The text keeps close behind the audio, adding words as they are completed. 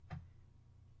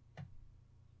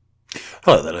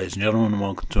Hello there, ladies and gentlemen, and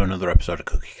welcome to another episode of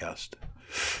CookieCast.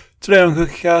 Today on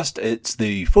CookieCast, it's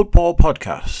the football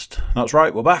podcast. That's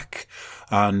right, we're back,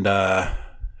 and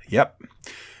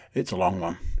it's a long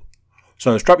one.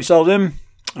 So strap yourselves in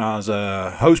as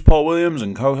host Paul Williams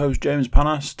and co-host James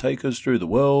Panas take us through the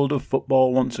world of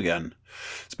football once again.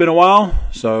 It's been a while,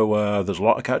 so there's a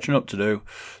lot of catching up to do.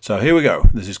 So here we go.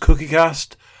 This is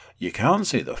CookieCast. You can't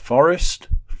see the forest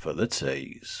for the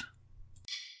trees.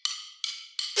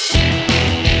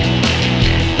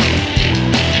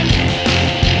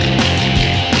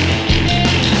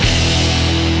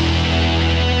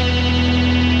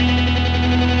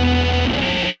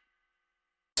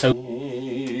 So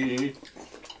we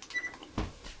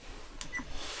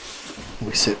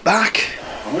sit back.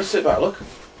 I'm going to sit back, look.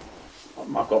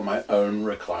 I've got my own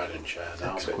reclining chair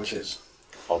now, bitches.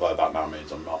 Although that now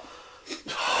means I'm not.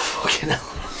 Oh, fucking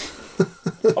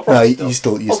hell. No, you're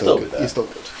still good. You're still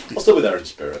good. I'll still be there in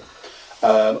spirit.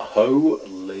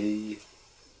 Holy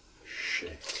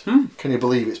shit. Can you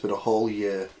believe it's been a whole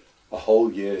year? A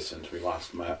whole year since we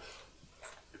last met.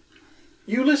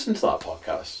 You listened to that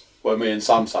podcast? When me and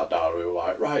Sam sat down, we were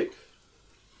like, right,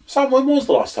 Sam, when was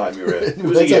the last time you were here? It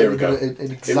was a year ago.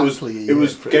 It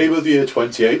was Game of the Year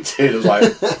 2018. It was like,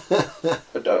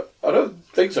 I don't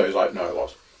think so. He's like, no, it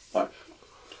was. Like,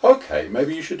 okay,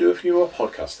 maybe you should do a few more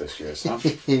podcasts this year, Sam.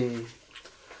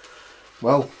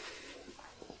 Well,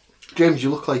 James,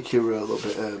 you look like you're a little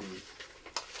bit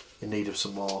in need of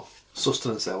some more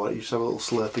sustenance there. Why don't you just have a little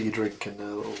slurp of your drink and a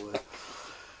little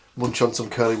munch on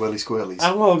some curly whirly squirrelies?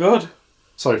 I'm all good.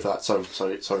 Sorry for that. Sorry,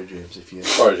 James.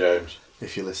 Sorry, James.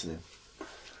 If you're listening.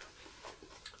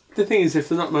 The thing is, if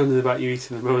they're not moaning about you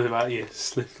eating, they're moaning about you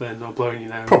sniffling or blowing your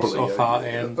nose Probably, or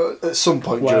farting. At some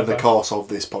point whatever. during the course of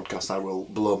this podcast, I will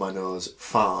blow my nose,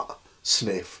 fart,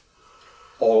 sniff,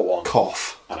 All at once.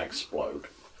 cough, And explode.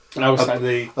 I was at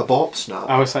the abort, snap.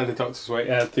 the doctor's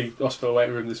the hospital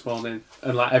waiting room this morning,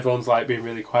 and like everyone's like being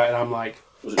really quiet, and I'm like,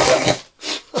 Was it shout?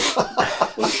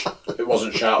 It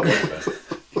wasn't shout week, then.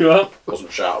 you what? It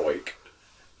wasn't shout week.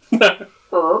 No.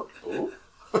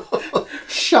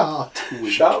 Shart.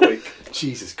 Shout week.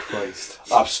 Jesus Christ.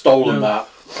 I've stolen that.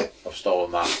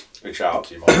 Big shout out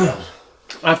to you, Mike.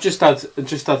 I've just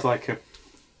had like a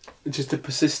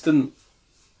persistent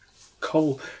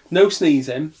cold. No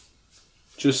sneezing.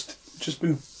 Just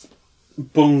been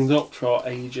bunged up for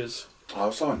ages. I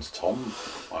was talking to Tom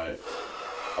like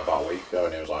about a week ago,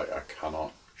 and he was like, "I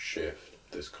cannot shift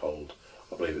this cold.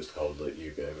 I believe it's the cold that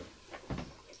you gave him,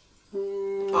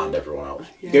 and everyone else.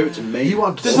 You gave it to me. You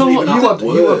had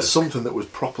something that was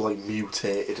properly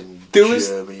mutated and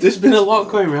germy. There's been a lot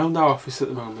going around our office at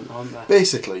the moment, aren't there?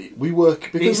 Basically, we work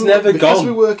because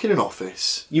we work in an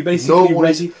office. You basically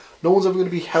ready. No one's ever going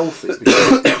to be healthy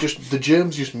because the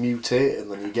germs just mutate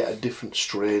and then you get a different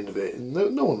strain of it, and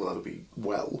no one will ever be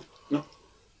well. No.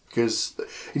 Because,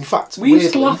 in fact, we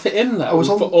used to laugh at him though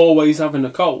for always having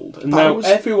a cold, and now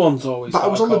everyone's always. But I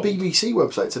was on cold. the BBC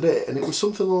website today, and it was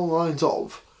something along the lines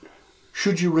of,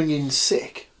 "Should you ring in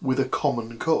sick with a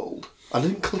common cold?" I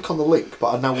didn't click on the link,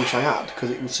 but I now wish I had,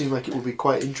 because it would seem like it would be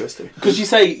quite interesting. Because you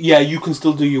say, yeah, you can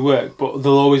still do your work, but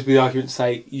there'll always be the argument to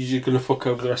say you're going to fuck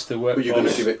over the rest of the work. But you're going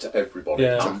to give it to everybody.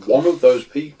 Yeah. And one of those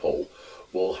people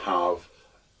will have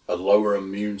a lower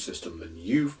immune system than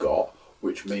you've got,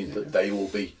 which means that they will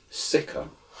be sicker.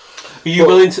 Are you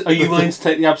willing to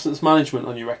take the absence management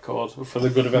on your record for the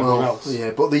good of everyone else?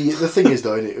 Yeah, but the thing is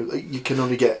though, you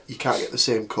can't get the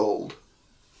same cold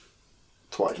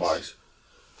twice.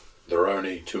 There are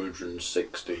only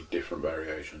 260 different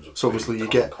variations of. So obviously you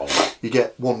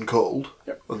get one cold,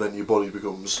 yep. And then your body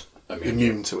becomes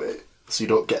immune to it, so you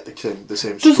don't get the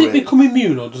same. Does strain. it become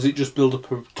immune, or does it just build up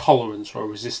a tolerance or a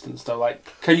resistance? Though, like,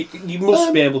 you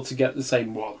must be able to get the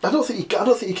same one. I don't think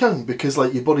you can, because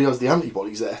like your body has the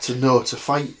antibodies there to know to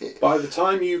fight it. By the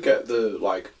time you get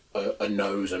a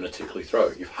nose and a tickly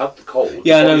throat, you've had the cold.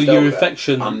 Yeah, I know your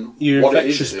infectious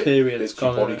period's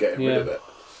gone. Your body getting rid of it.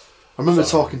 I remember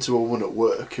talking to a woman at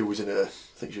work who was in her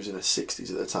 60s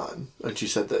at the time, and she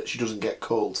said that she doesn't get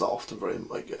colds that often,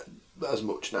 as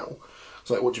much now. I was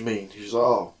like, what do you mean? She's like,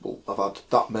 oh, well, I've had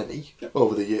that many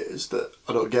over the years that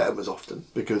I don't get them as often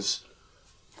because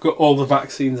I've got all the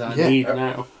vaccines I need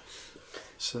now.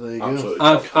 So there you Absolutely.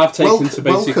 go. I've taken to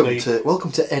basically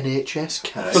welcome to NHS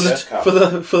Cast. For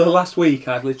the last week,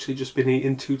 I've literally just been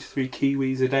eating 2 to 3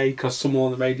 kiwis a day because someone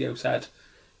on the radio said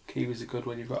kiwis are good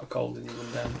when you've got a cold and you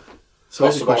run down. So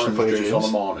here's a question for you, juice James. on the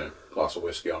morning, glass of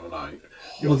whiskey on the night.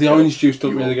 Well, the orange juice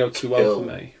don't really go too well for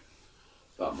me.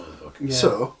 That motherfucker. Yeah.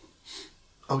 So,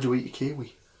 how do you eat your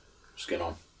kiwi? Skin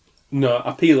on. No,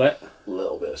 I peel it. A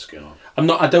little bit of skin on.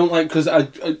 I don't like because I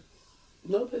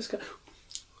little bit of skin.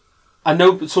 I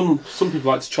know, but some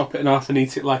people like to chop it in half and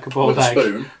eat it like a boiled With a egg.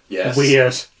 spoon, yes.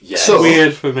 Weird. Yes. So-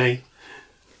 Weird for me.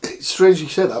 It's strange you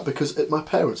say that because at my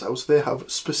parents' house they have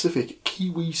specific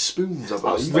kiwi spoons, I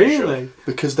believe, Really?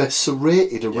 because they're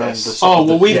serrated around Yes. the sort Oh of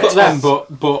well, the we've got them, top.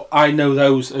 but I know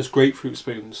those as grapefruit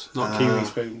spoons, not kiwi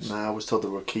spoons. Nah, I was told they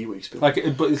were kiwi spoons. But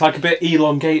it's like a bit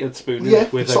elongated spoon, isn't yeah,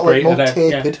 it, with it's a sort of like grated more edge.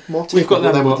 tapered, Yeah. more tapered. We've got but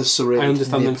them, then with but the serrated I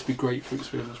understand them nib. to be grapefruit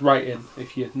spoons. Right in,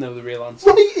 if you know the real answer.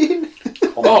 Right in.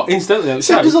 Oh, instantly.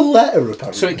 So there's a letter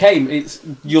apparently. So it came.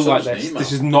 You'll So like it's an this. email.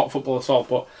 This is not football at all,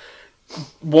 but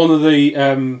one of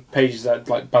the pages that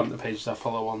banter pages I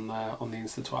follow on the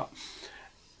Insta twat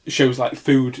shows like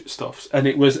food stuffs, and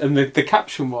the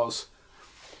caption was,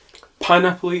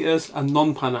 "Pineapple eaters and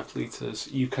non-pineapple eaters,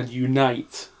 you can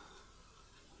unite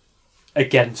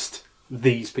against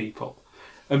these people."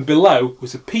 And below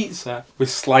was a pizza with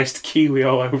sliced kiwi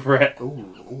all over it. Oh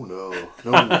no.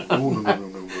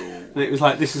 And it was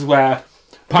like, this is where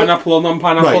pineapple or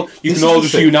non-pineapple, Right, you this can is all the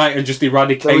just thing. unite and just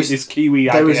eradicate this kiwi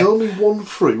There is idea. only one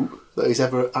fruit that is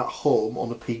ever at home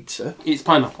on a pizza. It's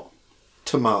pineapple.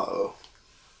 Tomato.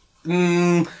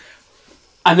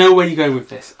 I know where you're going with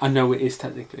this. I know it is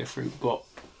technically a fruit, but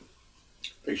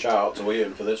Big shout out to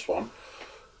Ian for this one.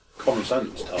 Common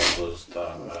sense tells us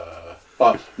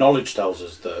that, knowledge tells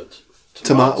us that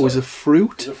Tomato is a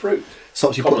fruit. is a fruit.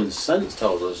 So you Common put, sense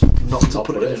tells us not to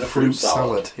put it in a fruit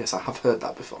salad. Yes, I have heard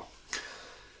that before.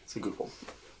 It's a good one.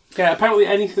 yeah, apparently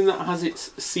anything that has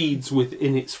its seeds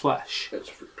within its flesh It's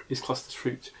fruit. is classed as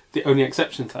fruit. The only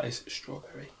exception to that is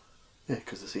strawberry. Yeah,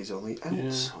 because the seeds are on the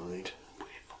outside.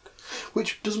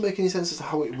 Which doesn't make any sense as to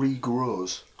how it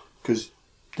regrows. Because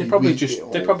They probably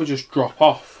just drop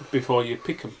off before you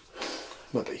pick them.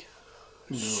 Maybe.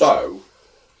 So,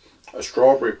 a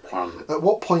strawberry plant. At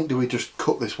what point do we just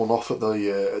cut this one off at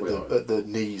the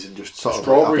knees and just sort of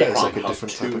Strawberry have it as like plant a has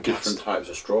different two type of different cast? types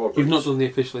of strawberries. You've not done the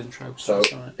official intro, So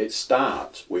it's alright. it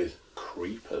starts with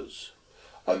creepers,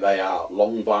 and they are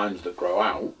long vines that grow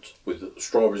out with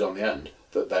strawberries on the end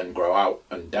that then grow out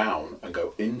and down and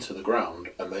go into the ground,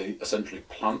 and they essentially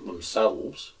plant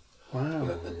themselves. And Wow.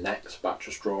 then the next batch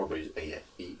of strawberries are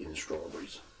eating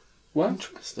strawberries. Wow.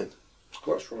 Interesting. It's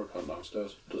got a strawberry plant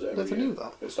downstairs. Does it every Never year. knew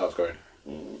that. It starts going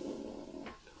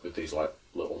with these like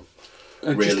little.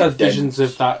 I really just had visions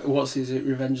dense- of that. What's it?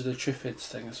 Revenge of the Triffids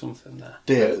thing or something there.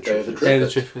 Day of the Day of the Triffids. Day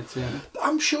of the Triffids. Triffids, yeah.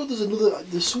 I'm sure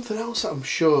there's something else that I'm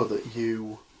sure that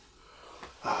you...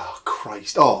 Oh,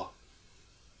 Christ. Oh,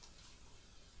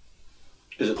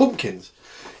 Is it pumpkins.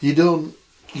 You don't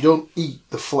eat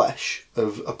the flesh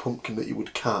of a pumpkin that you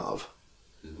would carve.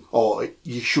 Or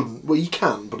you shouldn't. Well, you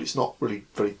can, but it's not really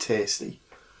very tasty.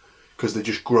 Because they're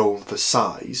just grown for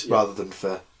size rather than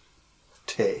for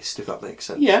taste, if that makes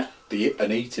sense. Yeah.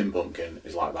 an eating pumpkin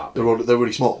is like that? They're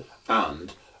really small.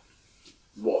 And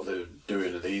what they're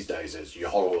doing these days is you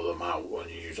hollow them out when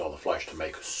you use all the flesh to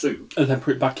make a soup, And then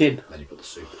put it back in. and then you put the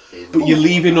soup in. But you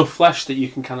leave enough flesh that you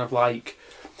can kind of like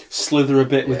slither a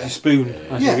bit with Yeah. your spoon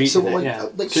as Yeah, you're eating so it. like- Yeah.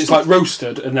 like So it's stuff- like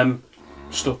roasted and then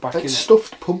stuffed back Like in it.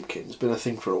 stuffed pumpkin's been a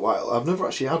thing for a while. I've never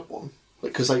actually had one.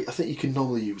 Because I think you can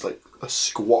normally use like a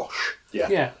squash Yeah.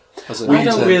 Yeah. as a I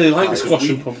don't really like pie. squash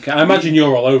and pumpkin. I imagine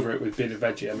you're all over it with being a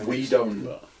veggie. I mean, We it's- don't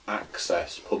but-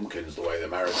 access pumpkins the way the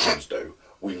Americans do.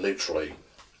 We literally,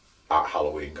 at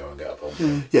Halloween, go and get a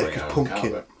pumpkin. Yeah, bring it because home,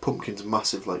 carve it. pumpkin's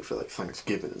massive like for like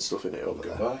Thanksgiving and stuff in it over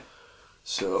there. Goodbye.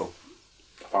 So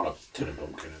I found a tin of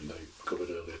pumpkin in the cupboard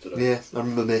earlier today. yeah, I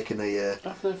remember making a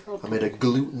I've never had I made a pumpkin.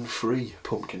 gluten-free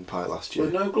pumpkin pie last year.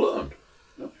 With no gluten.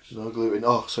 Nice. No gluten.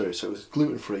 Oh, sorry. So it was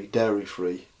gluten-free,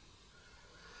 dairy-free.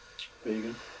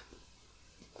 Vegan.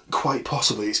 Quite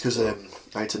possibly, it's because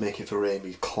I had to make it for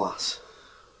Amy's class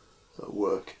at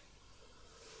work.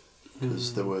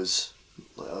 Because there was,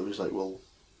 I was like, well,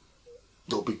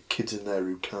 there'll be kids in there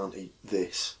who can't eat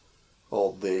this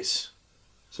or this.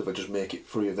 So if I just make it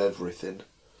free of everything,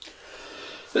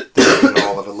 they can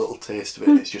all have a little taste of it.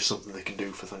 It's just something they can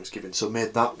do for Thanksgiving. So I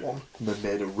made that one, and then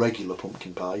made a regular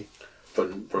pumpkin pie. For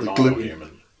The normal gluten-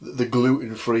 human. The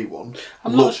gluten-free one.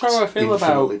 I'm not looked sure how I feel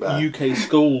about infinitely better. UK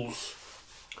schools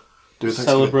Doing Thanksgiving.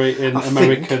 celebrating I think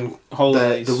American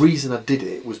holidays. The reason I did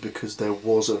it was because there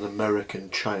was an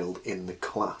American child in the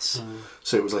class,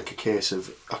 so it was like a case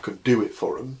of I could do it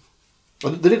for them.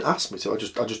 And they didn't ask me to. I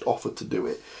just offered to do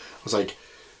it. I was like,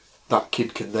 that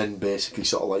kid can then basically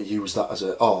sort of like use that as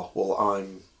a well,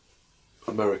 I'm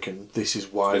American. This is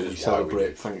why This we is why we celebrate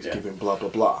do, Thanksgiving. Blah blah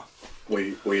blah.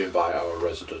 We invite our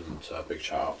resident, big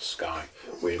shout out to Sky,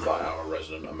 we invite our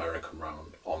resident American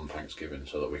round on Thanksgiving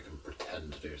so that we can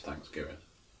pretend to do Thanksgiving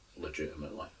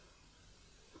legitimately.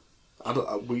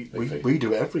 We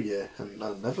do it every year, and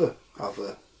I never have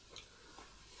a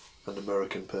an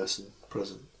American person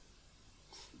present.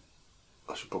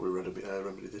 I should probably remedy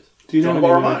this. Do you know Do any you wanna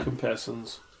borrow American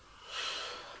persons?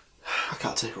 I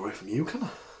can't take it away from you, can I?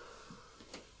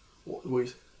 What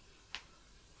is it?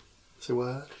 Say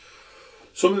where?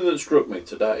 Something that struck me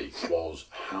today was,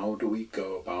 how do we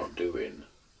go about doing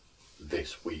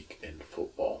this week in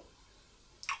football?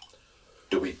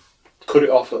 Do we cut it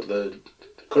off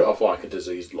like a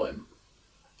diseased limb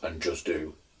and just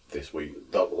do this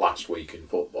week, the last week in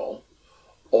football,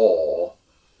 or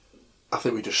I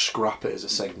think we just scrap it as a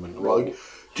segment.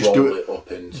 just do it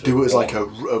up into do it as like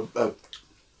a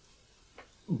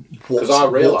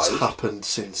what's happened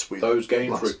since we those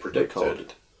games we predicted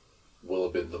recorded. will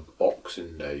have been the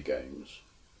Boxing Day games.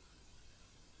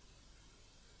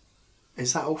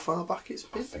 Is that how far back it's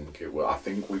I been? think it will. I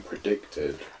think we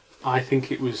predicted. I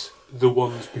think it was the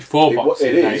ones before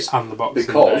Boxing Day and the Boxing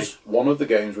Day. Because one of the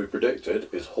games we predicted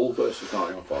is Hull versus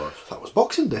Nottingham Forest. That was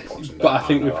Boxing Day. But I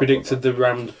think we predicted the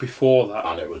round before that.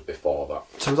 And it was before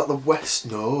that. So was that the West?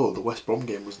 No, the West Brom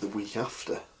game was the week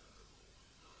after.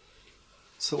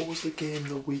 So what was the game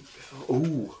the week before?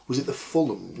 Oh, was it the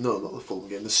Fulham? No, not the Fulham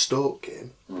game. The Stoke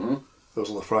game. Mm-hmm. That was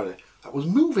on the Friday. That was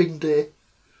moving day.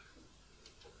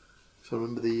 So I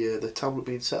remember the tablet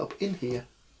being set up in here,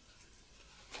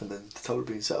 and then the tablet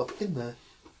being set up in there,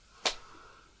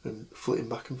 and flitting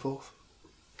back and forth.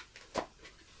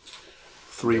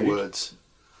 3 Indeed. words: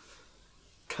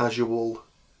 casual,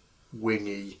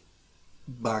 wingy,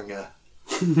 banger.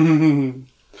 And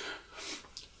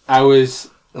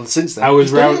since then, I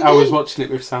was watching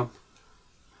it with Sam,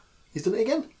 he's done it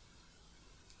again.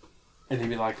 and he'd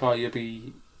be like, "Oh, you'd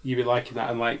be liking that,"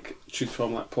 and like truth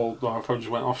from like Paul probably just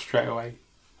went off straight away.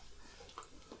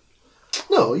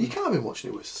 No, you can't have been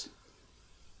watching it with us.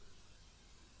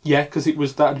 Yeah, because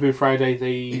that'd have been Friday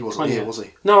the. He wasn't 20th. here, was he?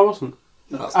 No, I wasn't.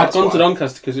 That's I'd gone why. to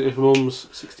Doncaster because it was Mum's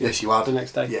 60th. Yes, you had. The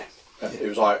next day. Yeah. It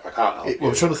was like, I can't help I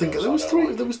was trying to think. because There was I don't 3.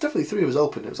 like There it. was definitely 3 of us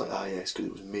helping. It was like, yes, because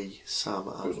it was me, Sam,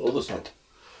 and It was other stuff. Ed.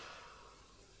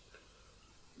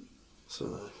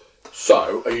 So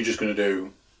So, are you just going to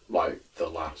do like the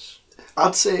last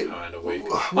I'd say kind of week?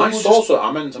 Well,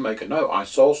 I meant to make a note. I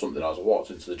saw something as I walked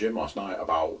into the gym last night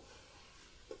about.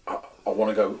 I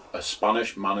want to go a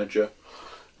Spanish manager.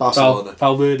 Barcelona.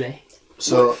 Valverde.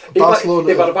 So If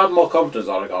Barcelona. I'd have had more confidence,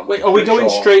 I'd have gone. Wait, are we going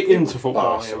sure straight it into was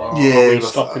football? Barcelona. Here, or Yeah, are we but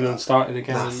stopping and starting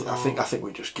again? I think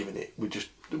we're just giving it.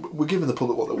 We're giving the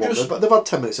public what they Just- want. They've had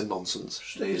 10 minutes of nonsense.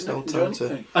 Just There's do no time to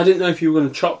anything. I didn't know if you were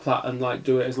going to chop that and like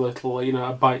do it as a little,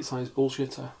 a bite-sized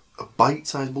bullshitter. a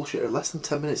bite-sized bullshitter. Less than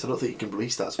 10 minutes. I don't think you can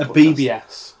release that. As A podcast.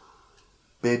 BBS.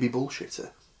 Baby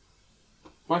bullshitter.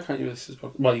 Why can't you do this as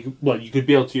well? You could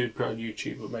be able to put it on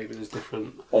YouTube, but maybe there's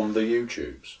different On the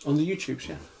YouTubes. on the YouTubes.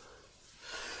 Yeah.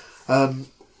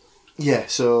 Yeah,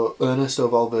 so Ernesto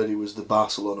Valverde was the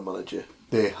Barcelona manager.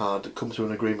 They had come to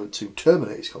an agreement to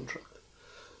terminate his contract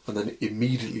and then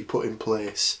immediately put in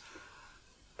place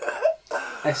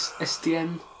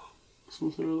SDN,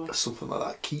 something like that. something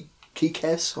like that, Kikes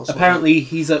or something. Apparently,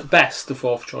 he's at best the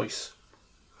 4th choice,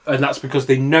 and that's because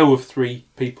they know of 3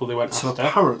 people they went So after.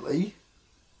 apparently,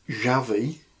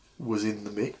 Xavi was in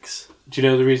the mix. Do you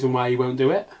know the reason why he won't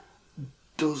do it?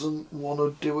 Doesn't want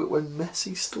to do it when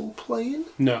Messi's still playing.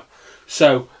 No.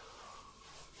 So,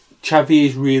 Xavi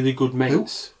is really good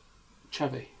mates.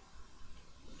 Xavi.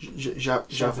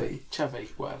 Xavi.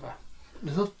 Whatever.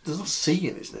 There's no C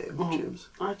in his name, Oh. James.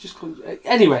 I just call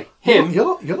anyway, him.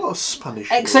 You're not a Spanish.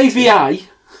 XAVI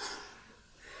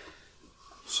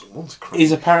Someone's cranky.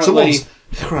 is apparently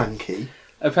Someone's cranky.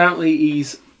 apparently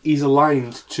he's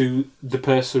aligned to the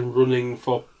person running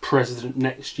for president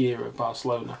next year at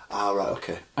Barcelona, Ah, right,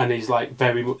 okay. and he's like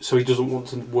very much so he doesn't want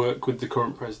to work with the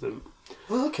current president,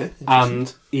 Oh, okay.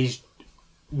 and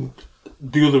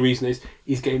the other reason is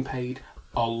he's getting paid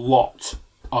a lot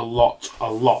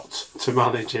to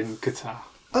manage in Qatar.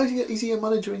 Oh, is he a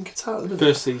manager in Qatar at the minute?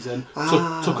 First season,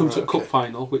 took him to a right, cup okay.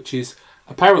 final, which is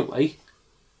apparently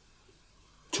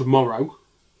tomorrow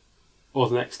or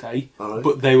the next day. Alright.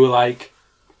 But they were like,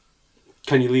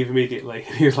 "Can you leave immediately?"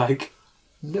 And he was like,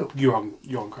 No. "You're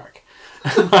on crack."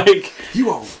 Like, You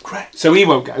are correct. so he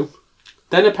won't go.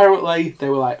 Then apparently they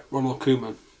were like, "Ronald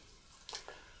Koeman,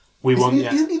 we want you."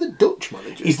 Isn't he the Dutch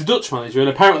manager? He's the Dutch manager, and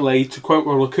apparently, to quote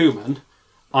Ronald Koeman,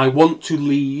 "I want to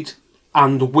lead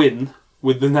and win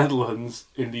with the Netherlands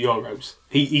in the Euros."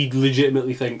 He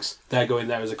legitimately thinks they're going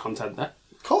there as a contender.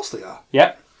 Of course they are.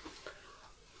 Yep.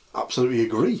 Absolutely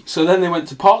agree. So then they went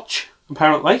to Poch,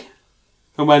 apparently,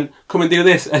 and went, "Come and do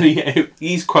this." And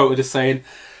he's quoted as saying,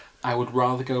 "I would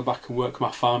rather go back and work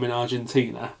my farm in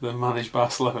Argentina than manage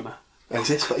Barcelona." But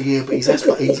he's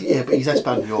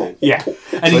Espanol. Yeah,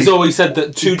 and So he's always said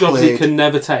that two jobs he played can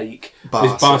never take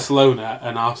Barca. is Barcelona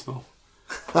and Arsenal.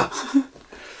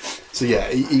 So yeah,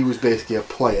 he was basically a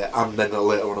player and then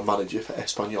later on a manager for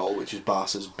Espanyol, which is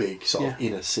Barca's big sort of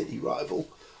inner city rival.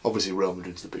 Obviously, Real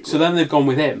Madrid's the big one. So then they've gone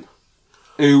with him,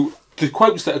 who the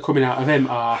quotes that are coming out of him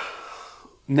are,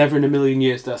 "Never in a million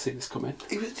years did I see this coming."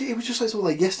 It was just like something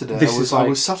like yesterday. This I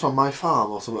was sat on my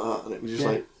farm or something like that, and it was just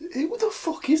like, hey, what the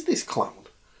fuck is this clown?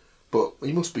 But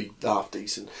he must be half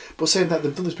decent. But saying that,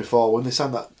 they've done this before. When they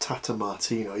signed that Tata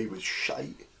Martino, he was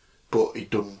shite. But he'd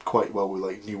done quite well with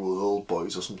like Newell's Old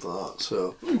Boys or something like that.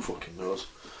 So who fucking knows?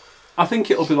 I think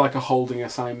it'll be like a holding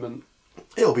assignment,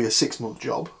 It'll be a 6-month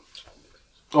job.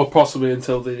 or possibly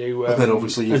until the new And then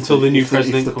obviously until the new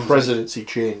president if the comes presidency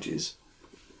changes,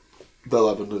 they'll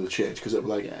have another change because it'll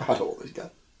be like, I don't want this guy.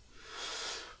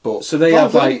 But in. So they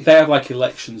have like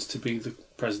elections to be the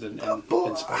president in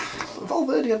but Spain.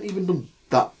 Valverde hadn't even done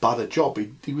that bad a job.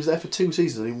 He was there for 2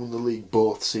 seasons and he won the league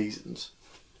both seasons.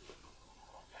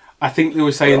 I think they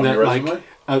were saying that your like resume?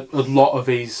 a lot of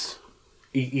his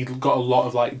he got a lot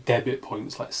of like debit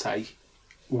points, let's say,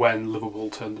 when Liverpool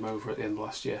turned them over at the end of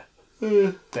last year.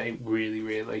 Yeah, They really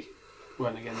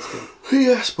went against him.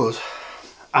 I suppose.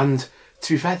 And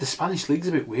to be fair, the Spanish league's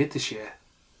a bit weird this year.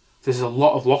 There's a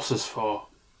lot of losses for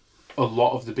a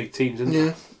lot of the big teams, isn't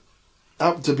there?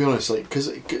 Yeah. To be honest, like because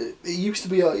it used to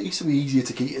be easier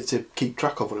to keep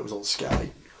track of when it was on Sky,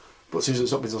 but since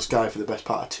it's not been on Sky for the best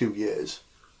part of 2 years,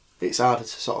 it's harder to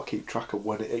sort of keep track of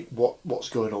when what's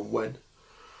going on when.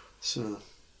 So,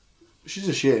 which is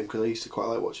a shame because I used to quite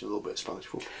like watching a little bit of Spanish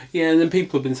football. Yeah, and then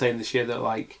people have been saying this year that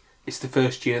like it's the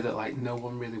first year that like no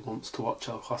one really wants to watch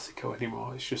El Clasico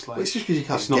anymore. It's just like It's just because you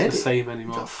can't it's not get the it. same You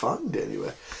anymore. can't find it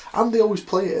anywhere. And they always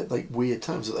play it at like weird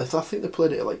times. I think they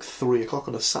played it at like 3 o'clock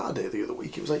on a Saturday the other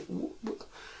week. It was like,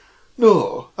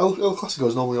 no, El Clasico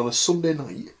is normally on a Sunday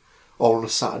night or on a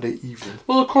Saturday evening.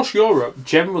 Well, across Europe,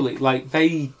 generally, like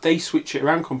they switch it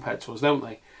around compared to us, don't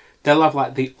they? They'll have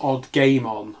like the odd game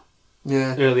on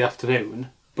Yeah. early afternoon,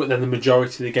 but then the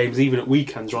majority of the games, even at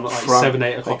weekends, are on at like 7,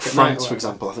 8 o'clock like at night. France, for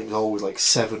example, I think it's always like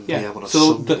 7 p.m. on a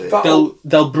so Sunday.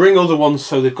 they'll bring other ones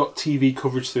so they've got TV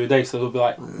coverage through the day. So they'll be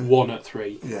like 1 at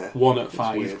 3, 1 at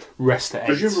 5, weird. rest at 8.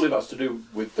 Presumably that's to do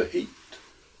with the heat.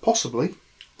 Possibly.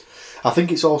 I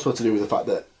think it's also to do with the fact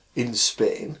that in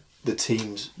Spain, the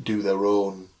teams do their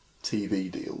own TV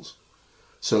deals.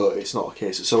 So it's not a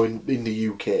case. So in the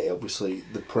UK, obviously,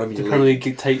 the Premier League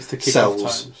dictates the kick-off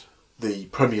sells times. the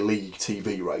Premier League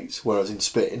TV rights, whereas in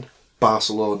Spain,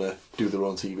 Barcelona do their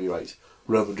own TV rights,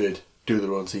 Real Madrid do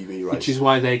their own TV rights, Which is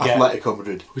why they get Atletico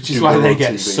Madrid, Which is do why their they own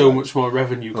get TV so rights. much more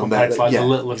revenue And compared to like yeah, the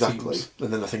littler exactly. teams.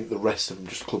 And then I think the rest of them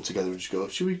just club together and just go,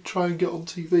 should we try and get on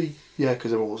TV? Yeah,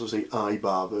 because everyone wants to see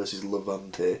Eibar versus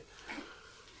Levante.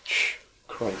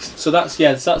 Christ. So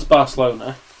that's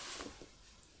Barcelona.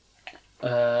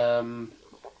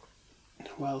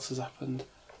 What else has happened?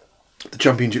 The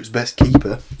Championship's best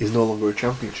keeper is no longer a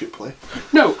Championship player.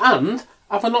 No, and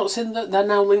have I not seen that they're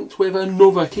now linked with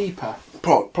another keeper?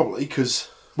 Probably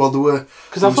because, well, there were...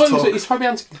 Because I thought he's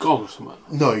Fabianski gone or something.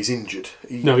 No, he's injured.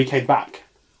 No, he came back.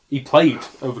 He played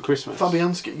over Christmas.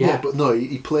 Fabianski, Yeah. yeah, but no,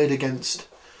 he played against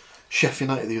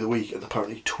Sheffield United the other week and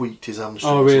apparently tweaked his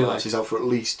hamstring. Oh, really? So he's out for at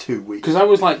least 2 weeks. Because I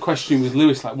was like questioning with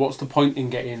Lewis, like, what's the point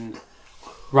in getting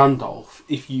Randolph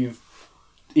if you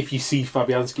see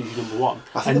Fabianski as your number one,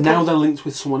 and now they're linked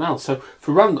with someone else. So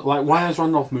for Randolph, like, why has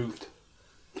Randolph moved?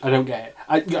 I don't get it.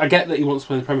 I get that he wants to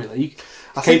play in the Premier League.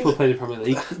 Capable of playing in the Premier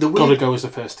League. Got to go as a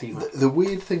first teamer. The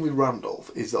weird thing with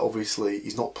Randolph is that obviously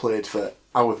he's not played for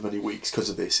however many weeks because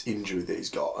of this injury that he's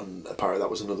got, and apparently that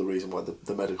was another reason why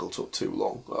the medical took too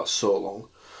long, or so long.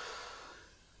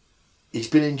 He's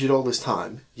been injured all this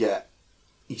time, yet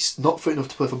he's not fit enough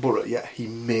to play for Borough, yet he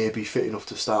may be fit enough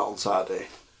to start on Saturday.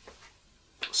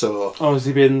 So has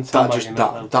he been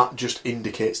that just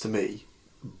indicates to me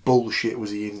bullshit.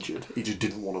 Was he injured? He just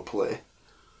didn't want to play.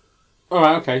 All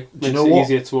right, okay. Do you Makes know it what?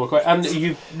 easier to walk away. And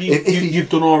you've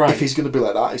done all right. If he's going to be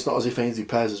like that, it's not as if Ainsley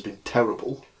Pears has been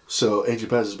terrible. So Ainsley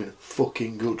Pears has been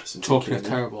fucking good since Talking he of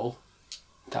came in. terrible,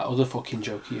 that other fucking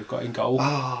joker you've got in goal.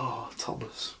 Oh,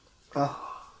 Thomas.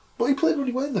 Oh. But he played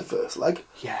really well in the first leg.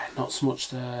 Yeah, not so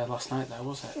much last night though,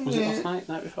 was it? Was it last night?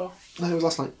 Night before? No, it was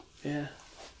last night. Yeah.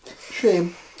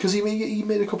 Shame, because he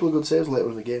made a couple of good saves later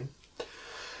in the game.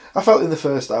 I felt in the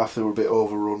first half they were a bit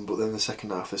overrun, but then the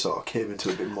second half they sort of came into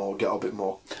a bit more,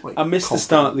 like, I missed the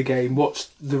start of the game.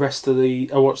 Watched the rest of I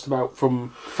watched about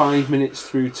from 5 minutes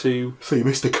through to. So you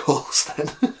missed the goals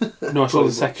then? No, I saw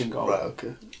the second goal. Right,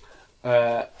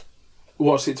 okay.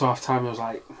 Watched it to half time. I was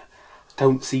like, I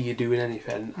don't see you doing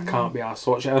anything. I can't be arsed to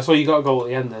watch it. I saw you got a goal at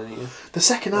the end, didn't you? The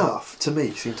second half, to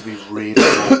me, seemed to be really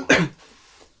long.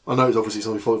 I know it's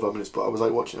only 45 minutes, but I was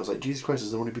like watching, I was like, Jesus Christ,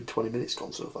 has there only been 20 minutes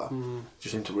gone so far? It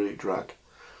just seemed to really drag.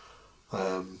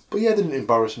 But yeah, they didn't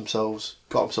embarrass themselves,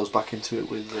 got themselves back into it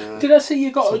with... Did I see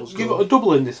you got a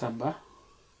double in December?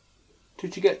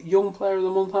 Did you get Young Player of the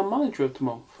Month and Manager of the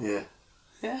Month? Yeah.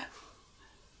 Yeah.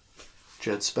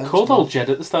 Jed Spence. Called old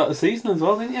Jed at the start of the season as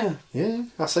well, didn't you? Yeah,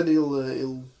 I said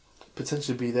he'll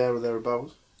potentially be there or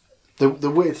thereabouts. The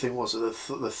weird thing was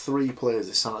that the three players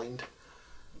they signed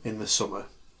in the summer,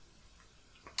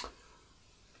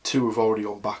 two have already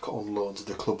gone back on loan to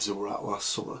the clubs they were at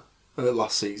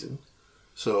last season.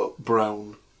 So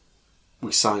Brown,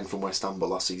 we signed from West Ham, but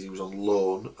last season he was on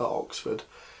loan at Oxford.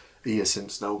 He has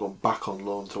since now gone back on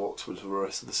loan to Oxford for the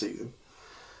rest of the season.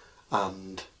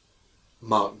 And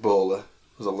Mark Bowler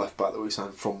was a left back that we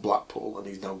signed from Blackpool, and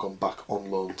he's now gone back on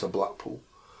loan to Blackpool.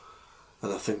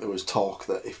 And I think there was talk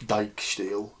that if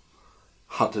Dijksteel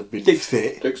had have been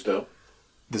fit, Dijksteel,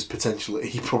 there's potential that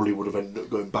he probably would have ended up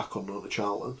going back on loan to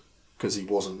Charlton because he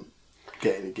wasn't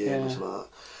getting a game or something like that.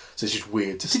 So it's just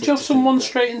weird to. Did you have someone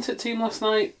straight into the team last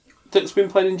night that's been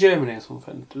playing in Germany or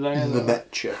something? Did I hear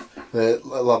that? Nemecha, the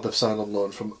lad they've signed on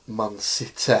loan from Man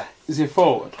City. Is he a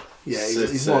forward? Yeah,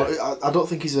 he's more. I don't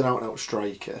think he's an out-and-out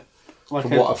striker. Like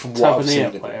from a what I've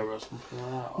seen player or something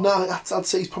like that? Or? No, I'd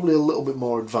say he's probably a little bit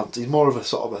more advanced. He's more of a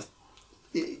sort of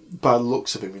by the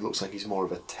looks of him, he looks like he's more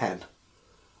of a 10.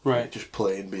 Right. Just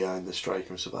playing behind the striker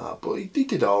and stuff like that. But he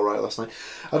did all right last night.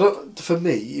 For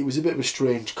me, it was a bit of a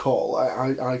strange call.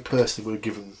 I personally would have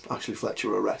given Ashley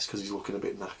Fletcher a rest because he's looking a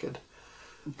bit knackered.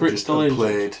 Britt's still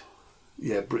injured.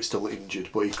 Yeah, Britt's still injured,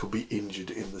 but he could be injured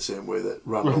in the same way that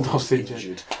Randolph's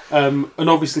injured. And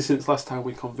obviously, since last time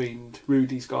we convened,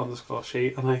 Rudy's got on the score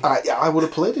sheet, and I would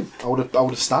have played him. I would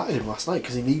have started him last night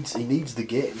because he needs the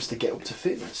games to get up to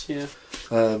fitness. Yeah.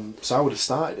 So I would have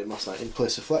started him last night in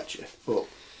place of Fletcher, but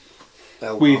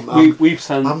we've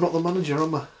sent. I'm not the manager,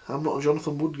 am I? I'm not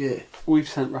Jonathan Woodgate. We've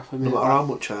sent Rafa No matter how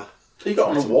much he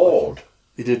got an award.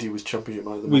 He did. He was Championship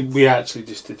Man of the Month. We actually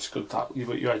just did good that, but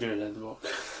you had doing it in the book.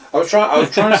 I was trying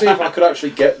to see if I could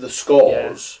actually get the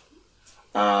scores,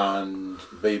 and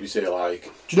BBC are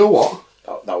like, do you know what?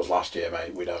 That was last year,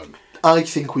 mate. We don't. I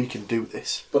think we can do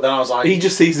this. But then I was like, he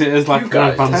just sees it as like an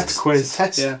advanced quiz.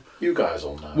 Test. Yeah. You guys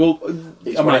all know. Well,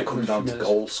 it's when it comes down to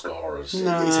goal scorers.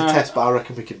 No. It's a test, but I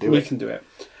reckon we can do it. We can do it.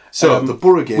 So the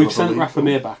Borough game. We've sent Rafa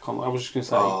Mir back on. I was just going to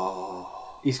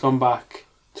say, he's gone back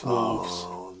to Wolves.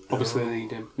 No. Obviously, they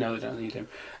need him. No, they don't need him.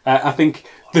 I think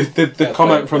the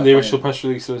comment from the official press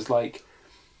release was like,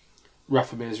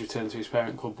 Rafa Mir's returned to his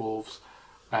parent club Wolves,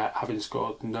 having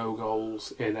scored no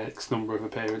goals in X number of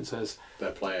appearances.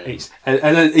 They're playing. And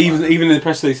then even in the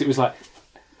press release, it was like,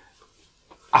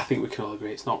 I think we can all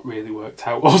agree it's not really worked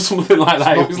out or something like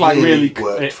that. It was like really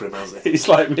worked for him, has it? It's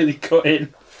like really cut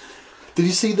in. Did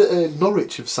you see that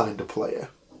Norwich have signed a player?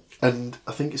 And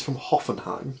I think it's from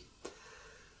Hoffenheim.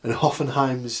 And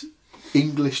Hoffenheim's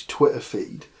English Twitter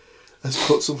feed has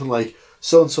put something like,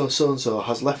 so-and-so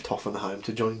has left Hoffenheim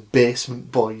to join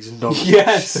Basement Boys Norwich.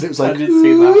 Yes, and it was like, I did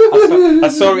see that. I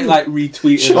saw it like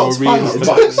retweeted or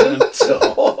reinstated.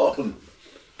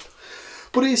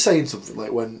 But it is saying something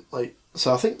like when, like,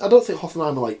 so I don't think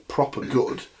Hoffenheim are like proper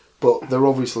good, but they're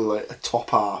obviously like a top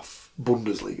half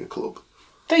Bundesliga club.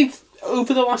 They've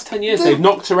over the last 10 years they've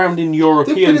knocked around in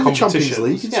European competitions. They've been in the Champions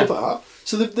League and stuff like that.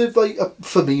 So they've like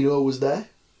Firmino was there,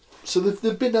 so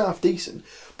they've been half decent.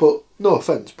 But no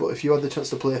offence, but if you had the chance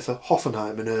to play for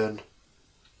Hoffenheim and earn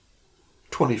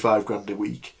 25 grand a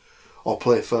week, or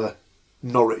play for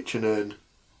Norwich and earn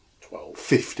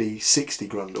 50, 60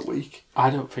 grand a week, I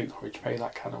don't think Norwich pay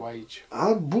that kind of wage.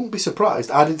 I wouldn't be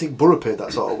surprised. I didn't think Borough paid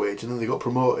that sort of wage, and then they got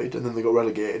promoted, and then they got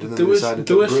relegated, and then they decided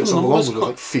to bring some numbers was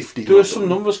like 50 grand. There were some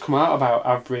numbers come out about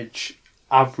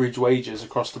average wages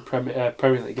across the Premier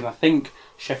League, and I think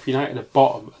Sheffield United are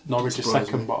bottom, Norwich are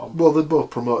second bottom. Well, they're both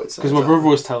promoted. Because my brother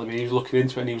was telling me, he was looking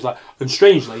into it, and he was like, and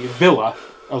strangely, Villa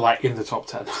are like in the top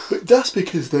 10. But that's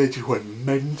because they just went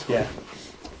mental. Yeah.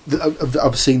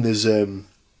 I've seen there's I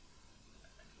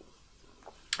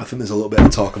think there's a little bit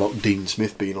of talk about Dean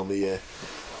Smith being on the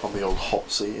old hot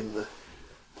seat in the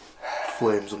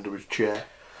flames under his chair.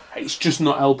 It's just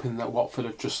not helping that Watford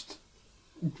have just...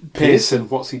 Pearson,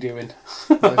 what's he doing?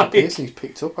 Pearson, he's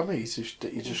picked up, hasn't he?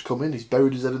 He's just come in, he's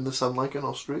buried his head in the sand like an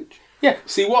ostrich. Yeah,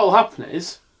 see what'll happen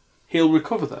is, he'll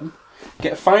recover them,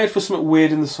 get fired for something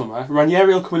weird in the summer,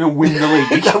 Ranieri will come in and win the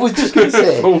league. I was just going to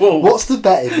say, what's the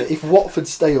betting that if Watford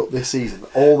stay up this season,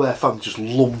 all their fans just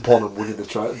lump on and winning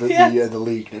the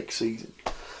league next season?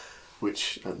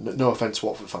 Which, no offence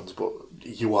Watford fans, but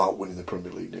you aren't winning the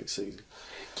Premier League next season.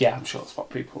 Yeah, I'm sure that's what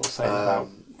people were saying about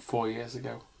 4 years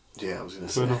ago. Yeah, I was going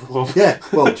to To say. another club. Yeah,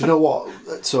 well, do you know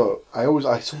what? So I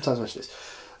sometimes mention this.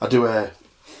 I do a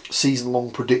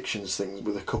season-long predictions thing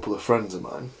with a couple of friends of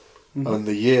mine, and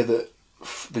the year that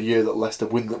Leicester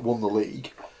won the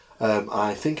league,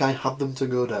 I think I had them to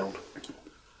go down.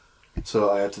 So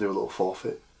I had to do a little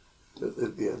forfeit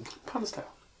at the end. Pansdale.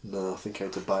 No, I think I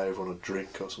had to buy everyone a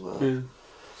drink or something.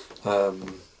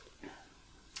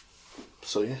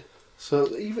 So yeah.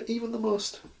 So even the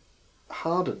most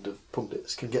hardened of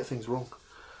pundits can get things wrong.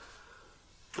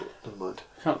 But never mind.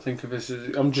 I can't think of this.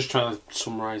 I'm just trying to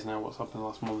summarise now what's happened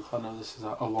last month. I know this is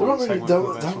a long There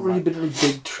segment. haven't really been any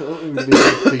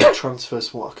big transfers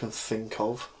from what I can think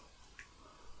of.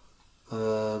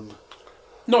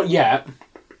 Not yet.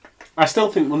 I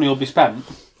still think money will be spent.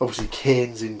 Obviously,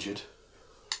 Kane's injured,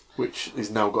 which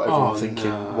has now got everyone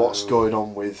thinking what's going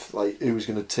on with who's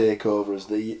going to take over as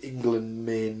the England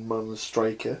main man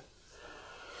striker.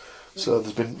 So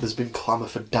there's been clamour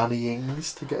for Danny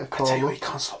Ings to get a call. I tell you, he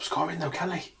can't stop scoring though,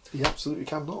 can he? He absolutely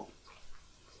cannot.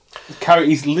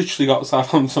 He's literally got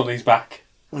Southampton on his back.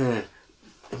 Yeah,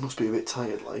 he must be a bit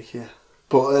tired,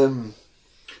 But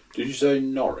did you say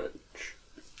Norwich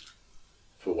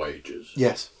for wages?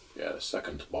 yes, Yeah,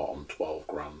 second to bottom, 12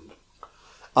 grand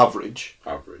average.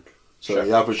 average. So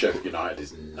the average. Sheffield United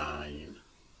is 9.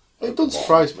 It doesn't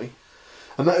surprise me.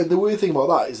 And the weird thing about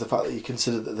that is the fact that you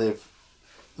consider that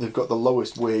they've got the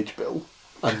lowest wage bill,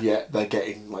 and yet they're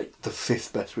getting the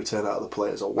 5th best return out of the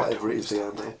players or whatever it is they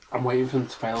earn there. I'm waiting for them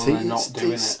to fail and they're not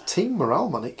doing it. Team morale,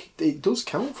 man. It does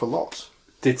count for lots.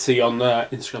 Did see on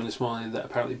Instagram this morning that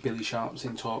apparently Billy Sharp's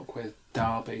in talk with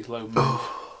Derby, low move.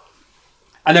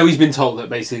 I know he's been told that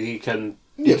basically he can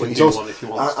do one if he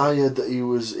wants. I heard that it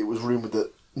was rumoured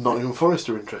that Nottingham Forest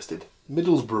are interested.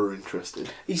 Middlesbrough are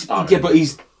interested. But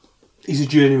he's a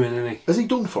journeyman, isn't he? Has he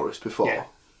done Forest before? Yeah.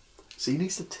 So he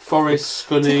needs to tick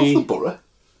Forest, off Scunny, the borough.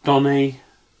 Donny,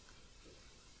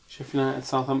 Sheffield United,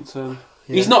 Southampton.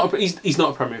 Yeah. He's not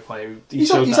a Premier player.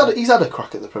 He's had a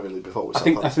crack at the Premier League before. With I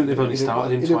think they've only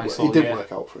started him twice. It didn't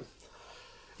work out for him.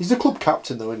 He's the club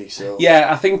captain though, isn't he? So yeah,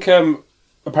 I think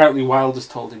apparently Wilder's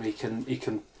told him he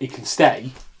can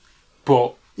stay,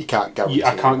 but you can't guarantee.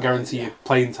 I can't guarantee you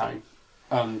playing time,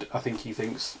 and I think he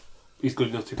thinks he's good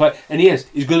enough to play, and he is.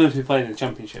 He's good enough to be playing in the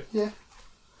Championship. Yeah.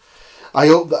 I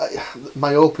hope that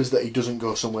my hope is that he doesn't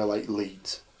go somewhere like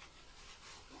Leeds,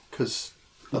 because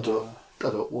I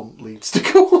don't want Leeds to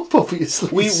go up. Obviously,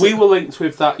 we were linked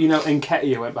with that.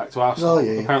 Nketiah went back to Arsenal. Oh,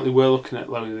 yeah. Apparently, we're looking at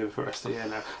loaning him for the rest of the year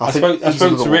now. I spoke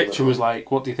to Rich and was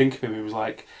like, "What do you think of him?" He was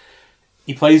like,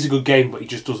 "He plays a good game, but he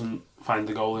just doesn't find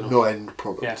the goal enough." No end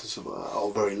product, Yeah. or something like that,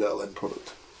 or very little end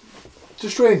product. It's a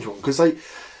strange one because I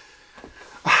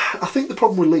think the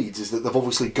problem with Leeds is that they've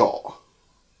obviously got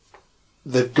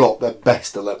their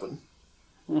best 11,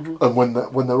 and when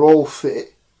they're all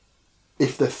fit,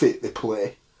 if they're fit, they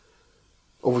play.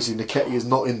 Obviously, Nketiah's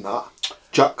not in that.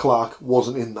 Jack Clark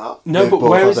wasn't in that. No, but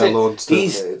where is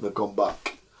it? They've gone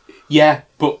back. Yeah,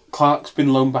 but Clark's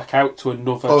been loaned back out to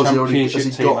another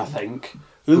Championship team, I think.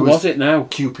 Who was it now?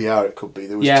 QPR, it could be.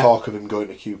 There was talk of him going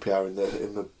to QPR in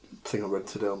the thing I read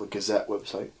today on the Gazette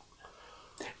website.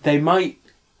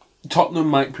 Tottenham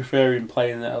might prefer him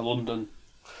playing at a London.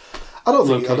 I don't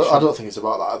think it's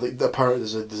about that. I think apparently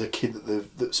there's a kid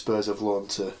that Spurs have loaned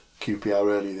to QPR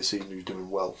earlier this season who's doing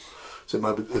well. So it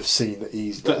might be they've seen that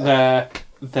he's there. That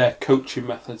their coaching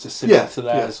methods are similar to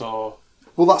theirs, or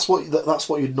well, that's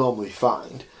what you'd normally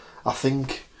find. I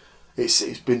think it's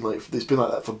been like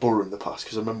that for Borough in the past,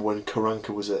 because I remember when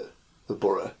Karanka was at the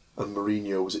Borough and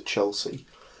Mourinho was at Chelsea,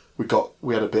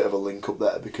 we had a bit of a link up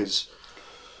there because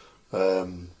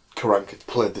Karanka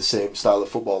played the same style of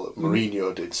football that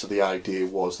Mourinho did. So the idea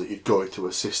was that you'd go into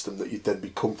a system that you'd then be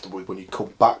comfortable with when you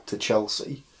come back to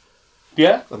Chelsea.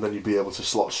 Yeah, and then you'd be able to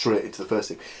slot straight into the first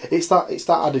team. It's that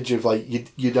adage of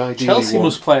you'd ideally Chelsea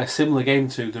must play a similar game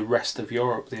to the rest of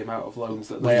Europe. The amount of loans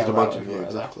that they have. Imagine, yeah,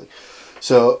 exactly.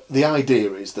 So the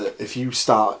idea is that if you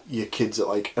start your kids at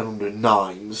under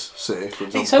 9s, say for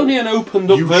example, it's only an opened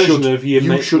up version of your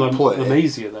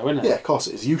Lamazia, though, isn't it? Yeah, of course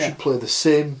it is. You should play the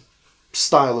same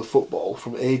style of football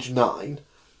from age 9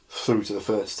 through to the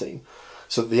first team.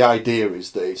 So the idea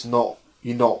is that it's not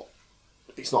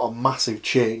a massive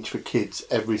change for kids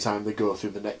every time they go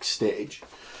through the next stage.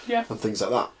 Yeah. And things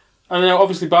like that. And now,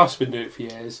 obviously, Barca's been doing it for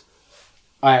years.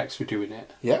 Ajax were doing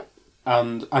it. Yeah.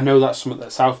 And I know that's something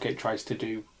that Southgate tries to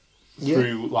do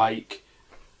through, Well,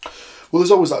 there's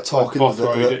always that talk.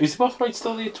 Is Bothroyd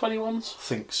still the 21s? I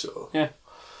think so. Yeah.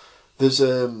 There's,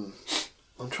 I'm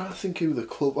trying to think who the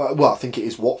club... Well, I think it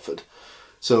is Watford.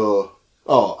 So,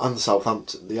 and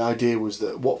Southampton. The idea was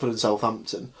that Watford and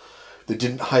Southampton, they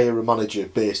didn't hire a manager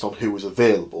based on who was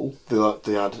available.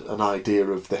 They had an idea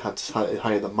of they had to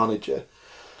hire the manager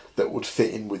that would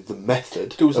fit in with the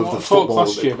method There was a of lot the of talk football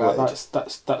last that they year about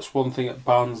played. that's one thing at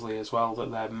Barnsley as well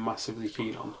that they're massively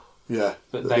keen on. Yeah,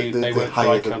 That they went for hire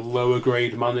like them. a lower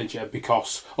grade manager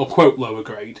because, or quote lower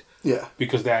grade, Yeah.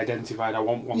 because they identified I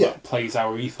want one Yeah. that plays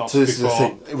our ethos So this before.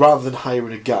 is the thing. Rather than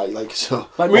hiring a guy like so,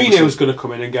 Like obviously- Mourinho's going to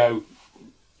come in and go,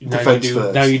 Defence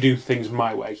first. now you do things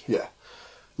my way. Yeah,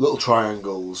 little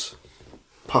triangles,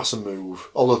 pass and move.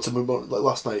 Although to move on, like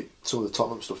last night, some of the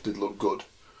Tottenham stuff did look good.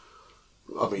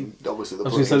 I mean, obviously I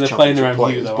was going to say they're playing around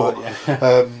you though, aren't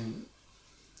you?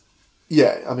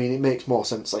 Yeah, I mean, it makes more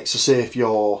sense. Like, so say if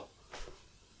you're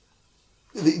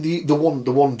the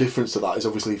one difference to that is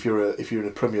obviously if you're in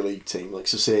a Premier League team, like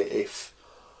so say if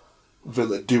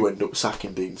Villa do end up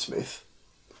sacking Dean Smith,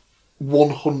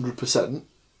 100%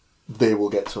 they will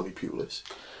get Tony Pulis.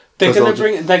 They're going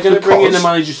to bring in a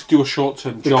manager to do a short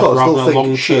term job rather than a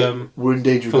long term. We're in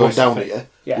danger of going down philosophy. here.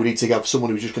 Yeah. We need to have someone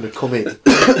who's just going to come in,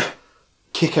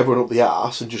 kick everyone up the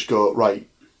arse, and just go right.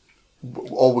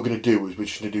 All we're going to do is we're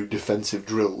just going to do defensive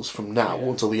drills from now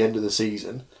until the end of the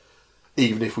season.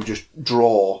 Even if we just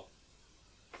draw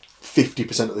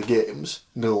 50% of the games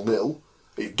 0-0,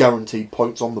 it guaranteed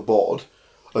points on the board,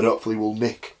 and hopefully we'll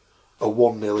nick a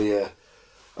 1-0 here,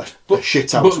 a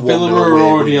shit house 1-0 But Villa are away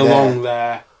already win there. along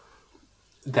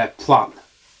their plan,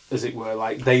 as it were.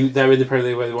 Like they're in the Premier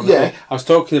League where they want to Yeah. be. I was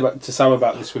talking to Sam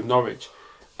about this with Norwich,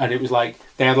 and it was like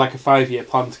they had like a 5-year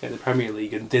plan to get the Premier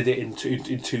League and did it in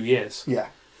 2 years. Yeah.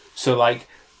 So like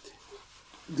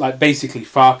basically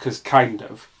Farke's kind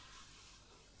of.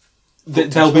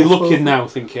 They'll be looking now,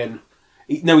 thinking,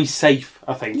 no, he's safe.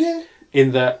 I think, Yeah.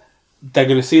 in that they're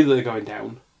going to see that they're going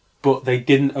down, but they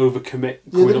didn't overcommit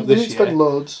coming up they this didn't spend year.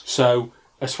 loads. So,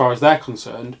 as far as they're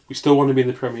concerned, we still want to be in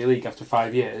the Premier League after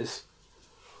 5 years.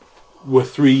 We're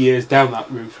 3 years down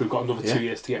that route. We've got another 2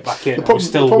 years to get back in. The problem- We're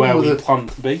still the problem where with we the- planned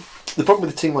to be. The problem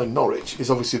with a team like Norwich is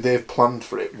obviously they've planned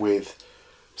for it with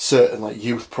certain like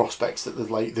youth prospects that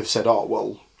they've said, oh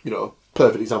well, you know,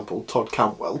 perfect example, Todd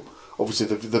Cantwell. Obviously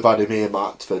they've had him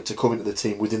earmarked to come into the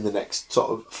team within the next sort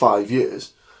of 5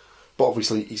 years, but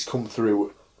obviously he's come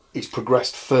through, he's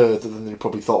progressed further than they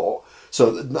probably thought. So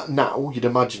now you'd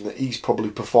imagine that he's probably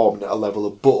performing at a level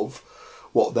above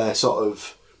what their sort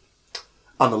of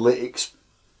analytics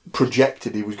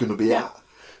projected he was going to be at.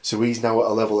 So he's now at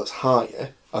a level that's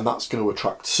higher, and that's going to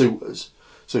attract suitors.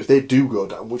 So if they do go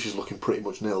down, which is looking pretty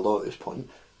much nailed on at this point,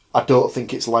 I don't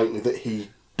think it's likely that he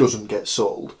doesn't get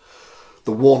sold.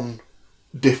 The one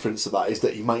difference to that is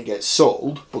that he might get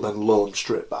sold, but then loaned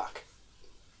straight back.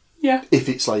 Yeah. If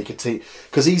it's like a team,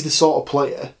 because he's the sort of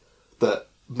player that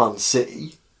Man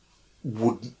City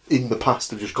would in the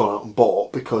past have just gone out and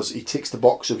bought because he ticks the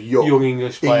box of young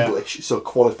English player. so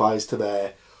qualifies to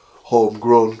their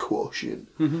homegrown quotient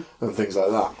and things like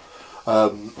that.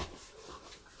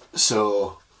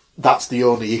 So that's the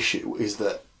only issue, is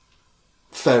that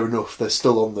fair enough, they're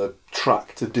still on the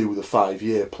track to do the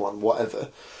 5-year plan, whatever,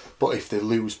 but if they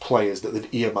lose players that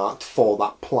they've earmarked for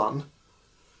that plan,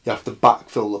 you have to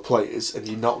backfill the players, and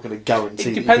you're not going to guarantee It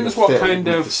that you're depends going to what fill kind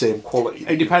with of- the same quality.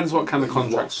 It depends what kind of you've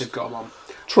contracts lost. they've got him on.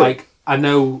 True. Like, I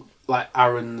know, like,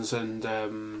 Aaron's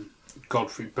and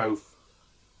Godfrey both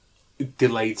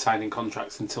delayed signing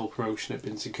contracts until promotion had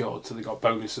been secured, so they got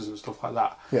bonuses and stuff like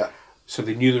that. Yeah. So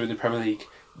they knew they were in the Premier League.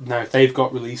 Now, if they've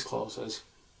got release clauses,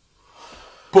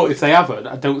 but if they haven't,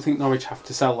 I don't think Norwich have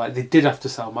to sell. Like, they did have to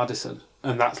sell Maddison,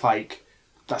 and that's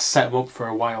set them up for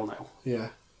a while now. Yeah.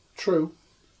 True.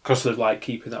 Because they're, like,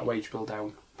 keeping that wage bill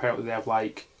down. Apparently they have,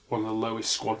 like, one of the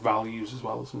lowest squad values as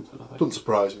well or something, I think. Doesn't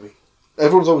surprise me.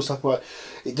 Everyone's always talking about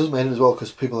it. Does mean as well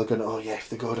because people are going, oh yeah, if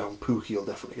they go down, Pookie will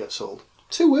definitely get sold.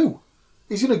 To who?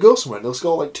 He's going to go somewhere and he'll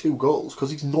score like 2 goals because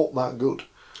he's not that good.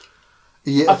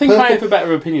 I think I have a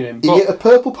better opinion in him. He But hit a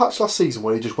purple patch last season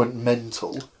where he just went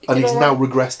mental, and did he's all now right.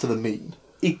 regressed to the mean.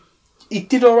 he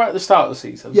did all right at the start of the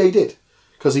season. Yeah, he did,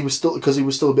 because he was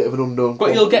still a bit of an unknown.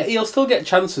 But quantity. he'll still get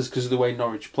chances because of the way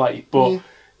Norwich play. But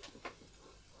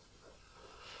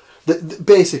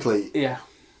Basically, yeah,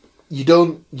 you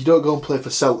don't go and play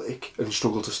for Celtic and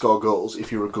struggle to score goals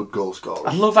if you're a good goal scorer.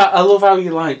 I love how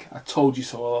you I told you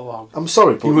so all along. I'm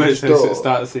sorry, but You you weren't just saying this at the don't.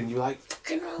 start of the season. You were like,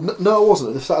 fucking hell. No, I wasn't.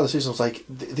 At the start of the season, I was like,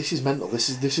 "This is mental. This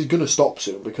is going to stop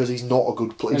soon because he's not a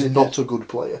good player. He's And it not did. a good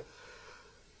player.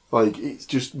 Like, it's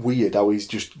just weird how he's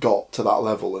just got to that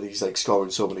level and he's like scoring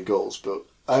so many goals. But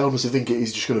I honestly think it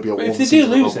is just going to be a But one. if they do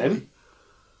season lose anomaly. him,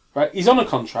 right? He's on a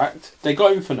contract. They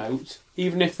got him for note.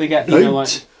 Even if they get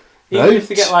Note? Even if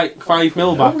they get like 5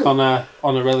 mil back on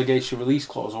a relegation release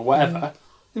clause or whatever,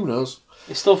 who knows?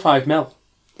 It's still 5 mil.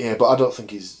 Yeah, but I don't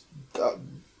think he's.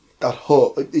 I'd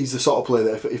hope he's the sort of player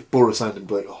that if Borough signed him,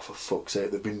 like, oh, for fuck's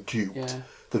sake, they've been duped. Yeah.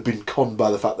 They've been conned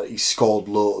by the fact that he's scored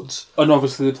loads. And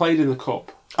obviously they played in the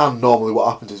cup. And normally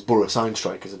what happens is Borough sign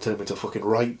strikers and turn them into fucking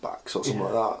right backs or something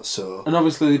like that. So. And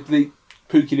obviously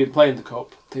Pookie didn't play in the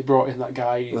cup. They brought in that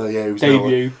guy. Who's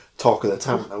debut. Now, talk of the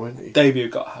town now, isn't he? Debut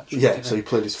got a hat trick. Yeah, so he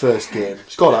played his first game,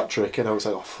 scored that trick, and I was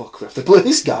like, oh fuck, we have to play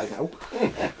this guy now.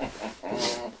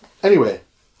 Anyway.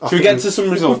 Should we get to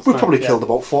some results? We've probably killed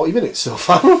about 40 minutes so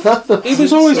far. It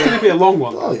was always going to be a long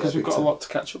one, because we've got so. a lot to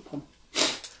catch up on.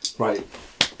 Right.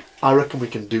 I reckon we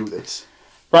can do this.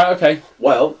 Right, okay.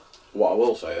 Well, what I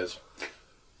will say is,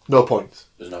 no points.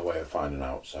 there's no way of finding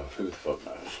out, so who the fuck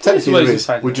knows? Technically there is.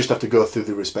 Finding We out. just have to go through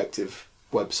the respective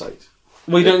websites.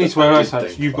 We don't need to wear I our did sides.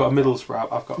 think You've got a about Middlesbrough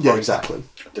app, I've got a Yeah, Forest exactly.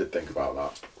 I did think about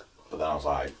that, but then I was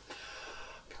like,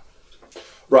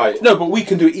 right. app. No, but we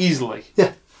can do it easily.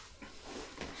 Yeah.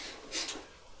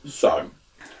 So,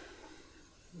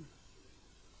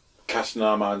 casting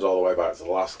our minds all the way back to the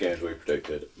last games we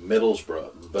predicted,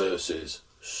 Middlesbrough versus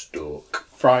Stoke.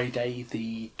 Friday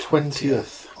the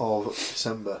 20th of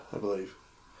December, I believe.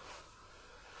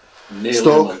 Nearly a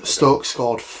month ago. Stoke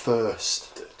scored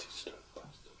first. Dirty Stoke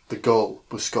bastard. The goal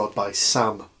was scored by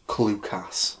Sam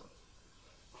Clucas.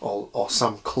 Or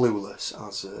Sam Clueless,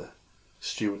 as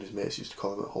Stu and his mates used to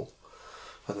call him at Hull.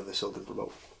 And then they sold him for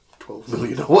about 12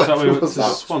 million or whatever. we went to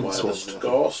That's Swan. where the Swan,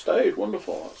 score stayed.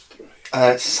 Wonderful.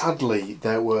 That's 3. Sadly,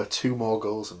 there were 2 more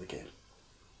goals in the game.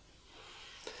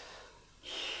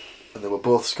 And they were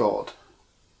both scored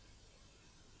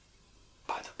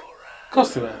by the Borough. Of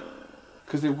course they were.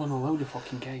 Because they won a load of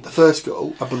fucking games. The first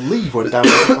goal, I believe, went down to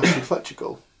the Ashley Fletcher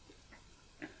goal.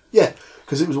 Yeah,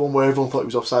 because it was one where everyone thought it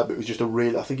was offside, but it was just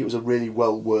I think it was a really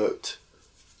well worked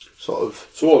sort of.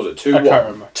 So what was it? 2-1? I can't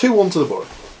remember. 2-1 to the Borough.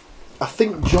 I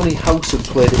think Johnny Housen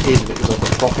played it in, and it was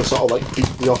like a proper sort of like beat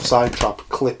the offside trap,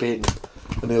 clip in,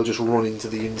 and they'll just run into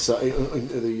the inside,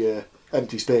 into the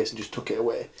empty space and just took it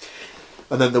away.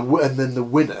 And then the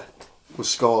winner was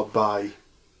scored by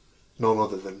none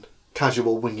other than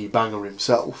casual wingy banger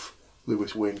himself,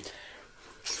 Lewis Wing.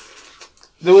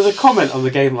 There was a comment on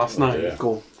the game last night yeah.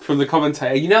 Go on. from the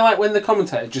commentator. You know, like when the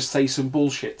commentator just says some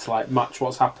bullshit to like match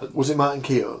what's happened. Was it Martin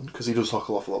Keown? Because he does talk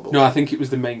a lot of bullshit. No, I think it was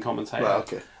the main commentator. Right,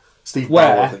 okay. Steve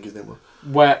Where- Bauer, I think his name was.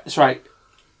 Where it's right.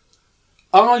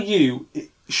 Are you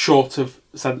short of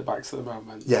centre backs at the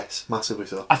moment? Yes, massively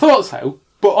so. I thought so,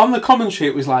 but on the commentary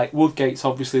it was like Woodgate's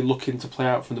obviously looking to play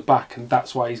out from the back, and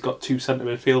that's why he's got 2 centre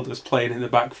midfielders playing in the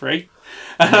back 3.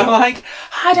 And I'm like,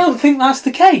 I don't think that's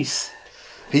the case.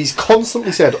 He's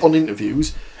constantly said on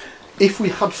interviews, if we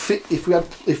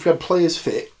had players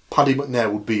fit, Paddy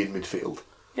McNair would be in midfield.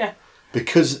 Yeah.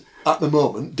 Because at the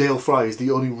moment, Dale Fry is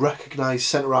the only recognised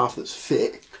centre half that's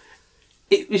fit.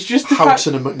 It was just the fact.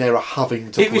 Housen and McNair are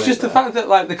having to. It was play just there. the fact that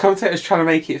like the commentator's trying to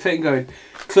make it fit and going.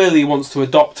 Clearly, he wants to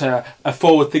adopt a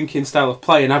forward-thinking style of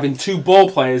play, and having 2 ball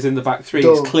players in the back 3 is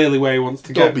Don't- clearly where he wants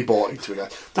to go. Don't be bought into it.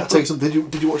 I'll tell you something.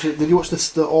 Did you watch it? Did you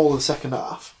watch all of the second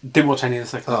half? Didn't watch any of the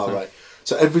second. Oh half. right.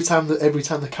 So every time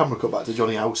the camera cut back to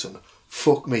Johnny Housen,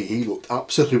 fuck me, he looked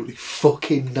absolutely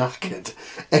fucking knackered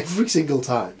every single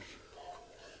time.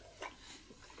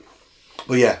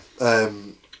 But yeah,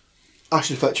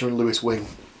 Ashley Fletcher and Lewis Wing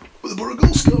were the Borough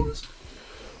goal scorers.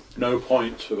 No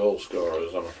points for goal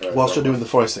scorers, I'm afraid. Whilst you're doing the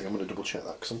Forest thing, I'm going to double check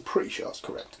that because I'm pretty sure that's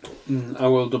correct. I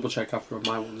will double check after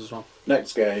my ones as well.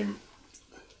 Next game,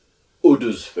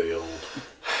 Uddersfield.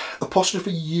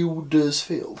 Apostrophe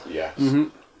Udersfield. Yes. Mm-hmm.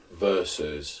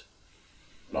 Versus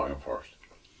Nottingham Forest.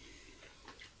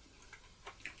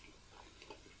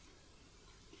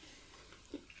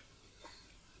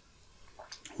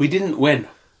 We didn't win.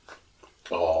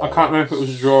 Oh, I can't remember if it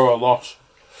was a draw or a loss.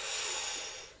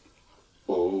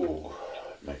 Oh,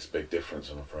 it makes a big difference,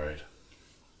 I'm afraid.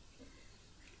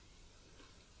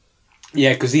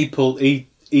 Yeah, because he thought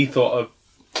of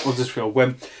Huddersfield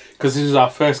win because this was our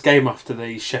first game after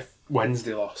the Sheff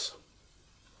Wednesday loss,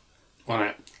 wasn't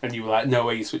it? And you were like, "No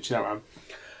way, you're switching that around."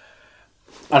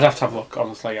 I'd have to have a look.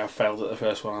 Honestly, I failed at the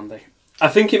first one, Andy. I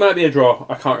think it might be a draw.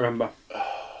 I can't remember.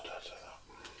 Don't say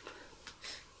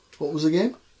that. What was the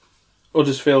game?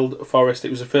 Huddersfield Forest.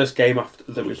 It was the first game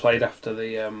that we played after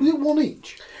the. Was it one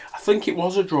each? I think it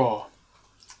was a draw.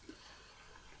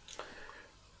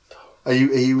 Are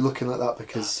you looking at that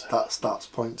because that's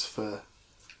points for?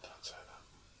 Don't say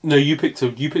that. No, you picked a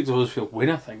Huddersfield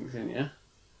win, I think, didn't you?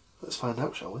 Let's find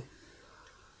out, shall we?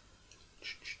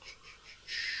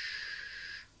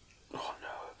 Oh no,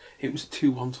 it was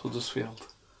 2-1 to Huddersfield.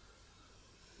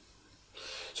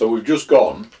 So we've just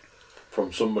gone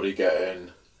from somebody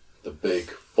getting the big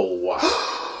full whack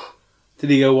Did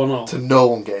he go 1-0? To no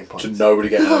one getting points. to nobody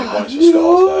getting any points for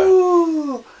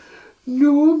scores there.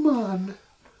 No, man.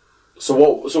 So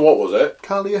what was it?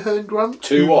 Carly Ahern Grant.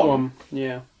 2-1.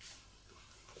 Yeah.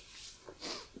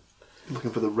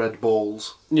 Looking for the red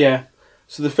balls. Yeah.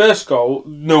 So the first goal,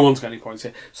 no one's got any points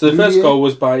here. So the first goal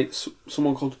was by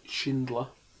someone called Schindler.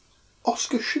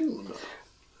 Oscar Schindler.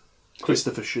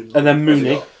 Christopher Schindler. And then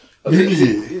Mooney.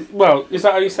 Mooney. Well, is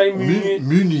that how you say Mooney?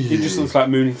 Mooney. It just looks like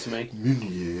Mooney to me.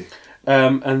 Mooney.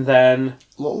 And then...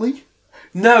 Lotley?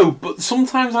 No, but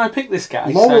sometimes I pick this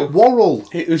guy. Worrell.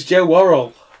 It was Joe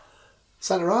Worrell.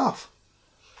 Centre half.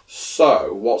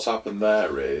 So what's happened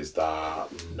there is that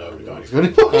nobody got any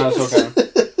Any points. points? That's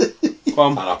okay. Go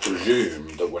on. And I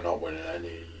presume that we're not winning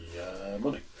any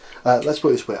money. Let's put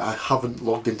it this way. I haven't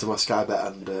logged into my Sky Bet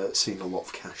and seen a lot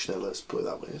of cash there. Let's put it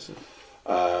that way.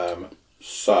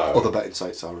 So Other betting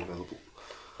sites are available.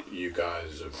 you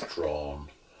guys have drawn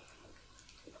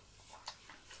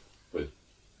with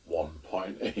 1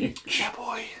 point each. Yeah,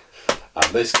 boy. And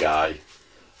this guy,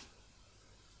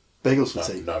 Bagels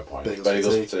for tea. no points. Bagels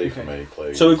Bagels for for tea for me,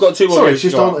 please. So we've got 2 more Sorry, games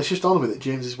it's to go. just on with it.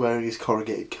 James is wearing his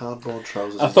corrugated cardboard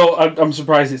trousers. I'm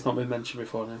surprised it's not been mentioned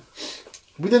before now.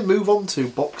 We then move on to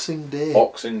Boxing Day.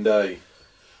 Boxing Day,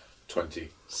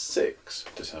 26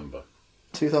 December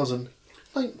 2019.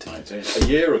 19. A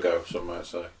year ago, some might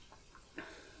say.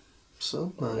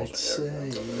 Some It might wasn't a say. year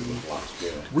ago, it was last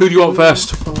year. Who do you want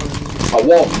first? I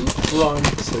want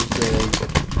Today.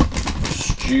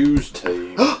 Stu's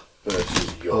team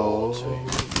versus your team.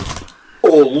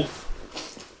 Oh.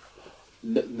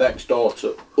 Next door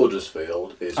to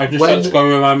Huddersfield is I just When- had to go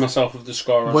and remind myself of the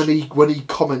scorers. When he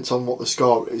comments on what the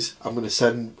score is, I'm gonna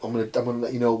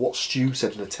let you know what Stu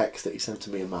said in a text that he sent to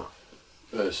me and Matt.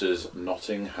 versus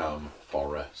Nottingham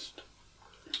Forest.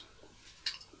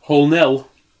 Hull 0.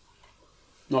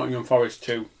 Nottingham Forest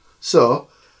 2. So,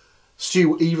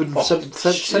 Stu even sent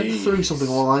jeez. through something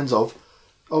along the lines of,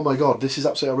 "Oh my god, this is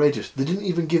absolutely outrageous. They didn't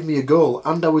even give me a goal,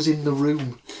 and I was in the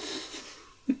room."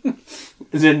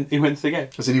 As in, he went to the game.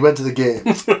 As in, he went to the game,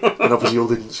 and obviously Hull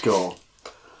didn't score.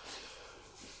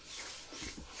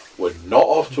 We're not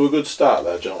off to a good start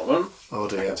there, gentlemen. Oh I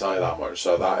dear. can tell you that much.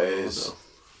 So that is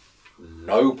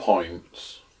no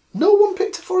points. No one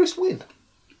picked a Forest win.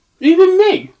 Even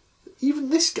me. Even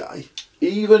this guy.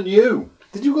 Even you.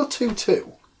 Did you go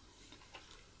 2-2?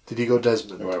 Did you go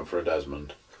Desmond? We went for a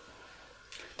Desmond.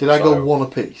 Did I go So- 1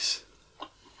 apiece?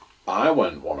 I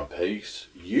went 1 apiece.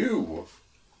 You.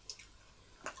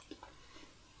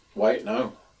 Wait,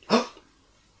 no.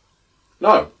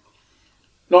 No.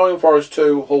 Nottingham Forest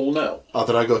 2, Hull 0. Or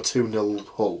did I go 2-0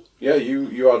 Hull? Yeah,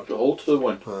 you had Hull to the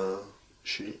win.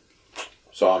 Shit.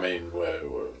 So I mean, we're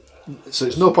So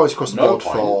it's no points across the No board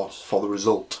points. for the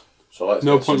result. so let's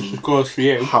No get points some to scores for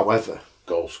you. However,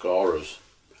 goal scorers.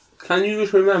 Can you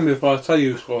just remember before I tell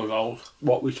you who scored goals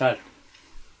what we said?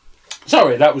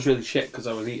 Sorry, that was really shit because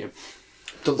I was eating.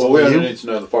 don't Well, tell we you. only need to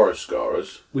know the Forest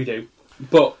scorers. We do.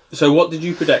 But, so what did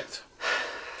you predict?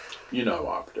 You know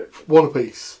what I predicted. 1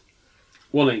 apiece.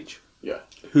 1 each. Yeah.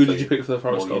 Who So did you pick for the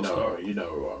Forest well, goal scorer? you know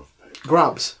who I've picked.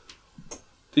 Grabs.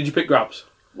 Did you pick Grabs?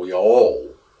 We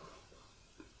all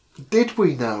Did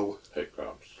we now? pick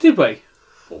Grabs. Did we?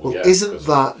 Well, yeah, isn't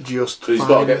that just Because he's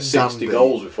got to get fine 60 dandy?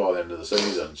 goals before the end of the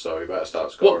season, so he better start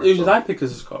What, scoring. who did some. I pick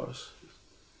as the scorers?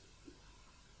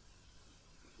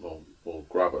 We'll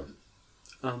grab him.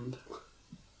 And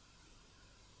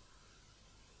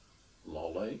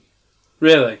Lolly.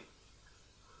 really?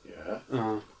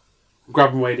 Yeah.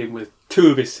 Grab and Wade in with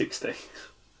 2 of his 60.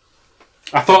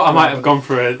 I thought I might have gone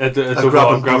for a double grab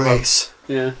on and grab. brace.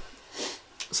 Yeah.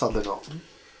 Sadly not.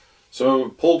 So we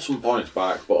pulled some points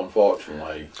back, but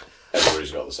unfortunately,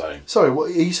 everybody's got the same. Sorry,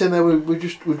 what are you saying there? We've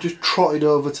just trotted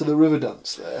over to the river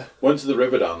dance there. Went to the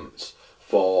river dance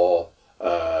for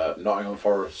Nottingham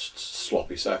Forest's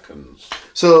sloppy seconds.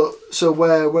 So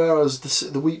whereas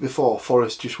the week before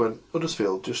Forest just went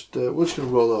Huddersfield, we're just going to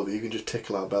roll over. You can just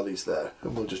tickle our bellies there,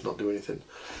 and we'll just not do anything.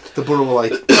 The Borough were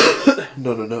like,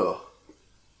 no.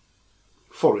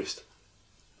 Forest,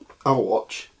 have a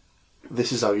watch.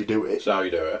 This is how you do it. That's how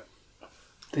you do it.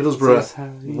 Middlesbrough This is how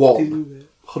you 1, do it.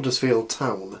 Huddersfield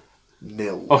Town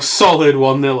 0. Oh, solid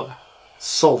 1-0.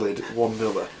 Solid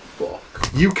 1-0.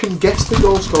 You can guess the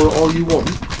goal scorer all you want.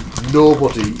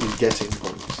 Nobody is getting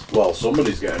points. Well,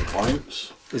 somebody's getting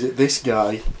points. Is it this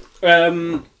guy?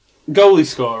 Goalie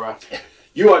scorer.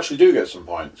 You actually do get some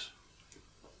points.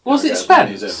 Was You it don't get as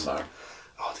many as Spence? him, though.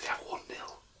 Oh, did he have 1-0?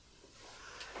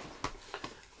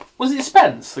 Was it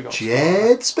Spence? The goal scorer?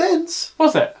 Jed Spence.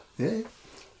 Was it? Yeah.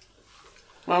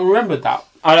 I remembered that.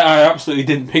 I absolutely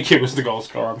didn't pick him as the goal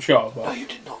scorer, I'm sure. But... No, you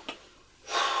did not.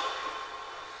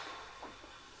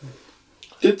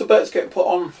 Did the bets get put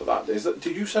on for that?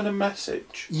 Did you send a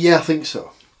message? Yeah, I think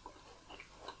so.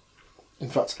 In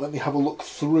fact, let me have a look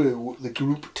through the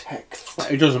group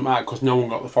text. It doesn't matter because no one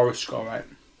got the Forest score right.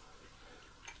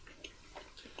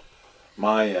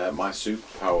 My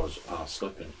superpowers are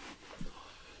slipping.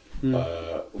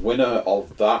 Winner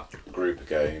of that group of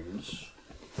games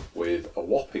with a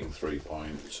whopping 3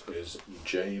 points is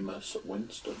Jameis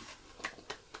Winston.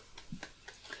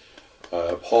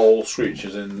 Paul Screech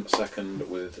is in second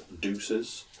with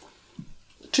deuces.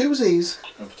 Twosies.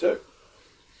 Number 2.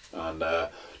 And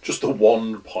just the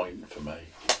 1 point for me,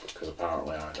 because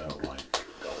apparently I don't like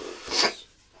goals.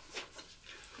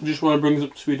 I just want to bring us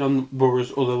up to speed on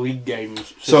Borough's other league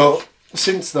games. So,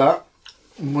 since that,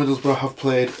 Middlesbrough have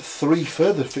played 3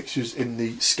 further fixtures in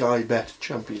the Sky Bet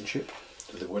Championship.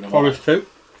 Did they win them Forest 2.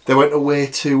 They went away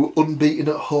to unbeaten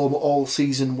at home all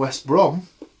season West Brom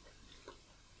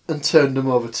and turned them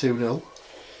over 2-0.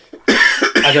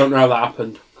 I don't know how that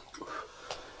happened.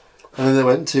 And then they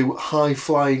went to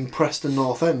high-flying Preston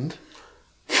North End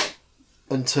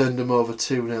and turned them over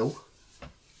 2-0.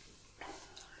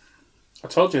 I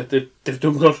told you, they've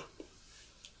done good.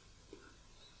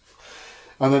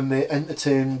 And then they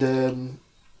entertained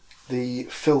the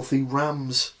filthy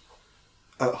Rams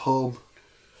at home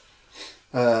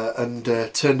and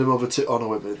turned them over to... Oh no,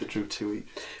 wait a minute, they drew 2 each.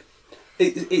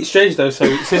 It's strange though,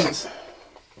 so since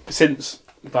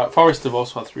that Forest have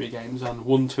also had 3 games and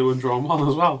won 2 and drawn 1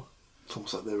 as well. It's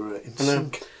almost like they were in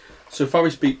sync. So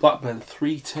Forest beat Blackburn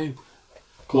 3-2.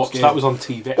 Close game. That was on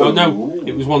TV. Oh no,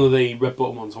 it was one of the Red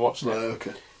Button ones. I watched it. Right,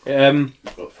 okay. You've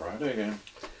got the Friday game.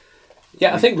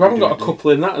 Yeah, I think Bram got a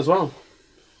couple in that as well.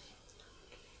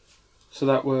 So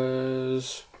that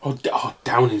was...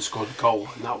 Downing scored a goal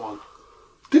in that one.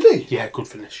 Did he? Yeah, good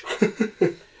finish.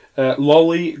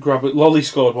 Lolly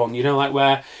scored one. You know, like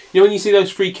where... You know when you see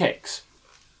those free kicks?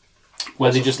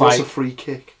 Where they just what's like... a free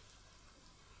kick?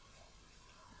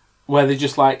 Where they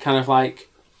just like kind of like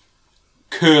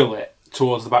curl it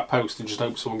towards the back post and just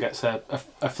hope someone gets a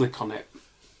flick on it.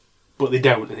 But they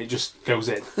don't and it just goes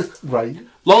in. Right.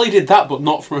 Lolly did that but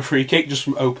not from a free kick, just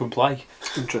from open play.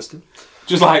 Interesting.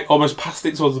 Just like almost passed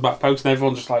it towards the back post and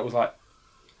everyone just like was like,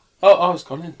 oh, it's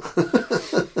gone in.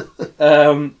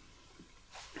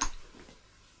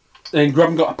 Then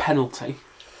Graham got a penalty.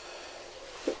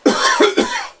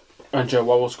 And Joe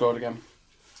Wowell scored again.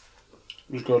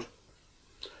 It was good.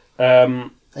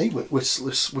 Hey, we're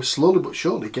slowly but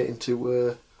surely getting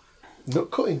to nut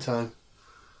cutting time.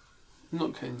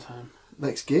 Not cutting time.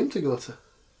 Next game to go to.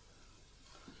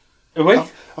 Away?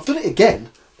 I've done it again.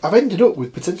 I've ended up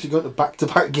with potentially going to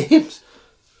back-to-back games.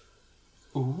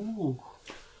 Ooh.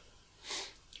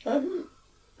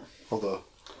 Although,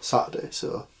 Saturday,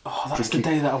 so... Oh, that's the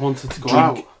day that I wanted to go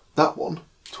drink out. That one.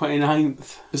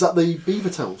 29th. Is that the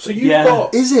Beavertown? So you've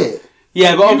got... Is it?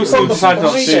 Yeah, but obviously we got decided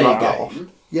not to do Friday that.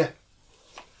 game. Yeah.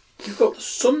 You've got the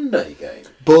Sunday game.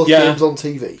 Both Yeah. games on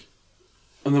TV.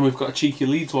 And then we've got a cheeky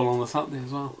Leeds one on the Saturday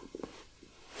as well.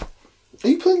 Are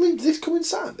you playing Leeds this coming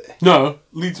Saturday? No,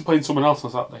 Leeds are playing someone else on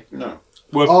Saturday. No.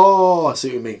 Oh, I see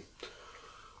what you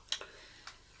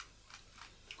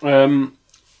mean.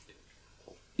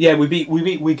 Yeah, we beat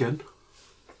Wigan.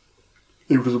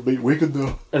 Who doesn't beat Wigan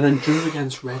though? And then drew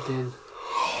against Reading.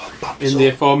 In the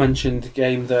aforementioned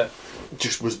game that...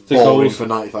 Just was The boring goals- for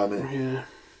 95 minutes. Yeah.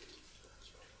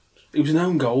 It was an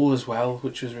own goal as well,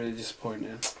 which was really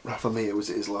disappointing. Rafa Mir was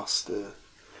it his last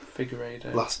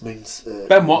Figueiredo. last means.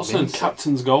 Ben Watson, means-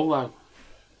 captain's goal though.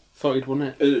 Thought he'd won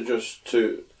it. Is it just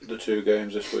the 2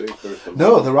 games this week? Or is there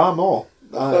No, more? there are more.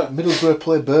 there? Middlesbrough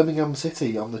play Birmingham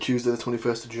City on the Tuesday, the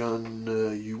 21st of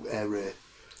January.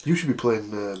 You should be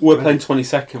playing. We're Reading. playing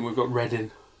 22nd, we've got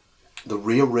Reading. The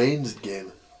rearranged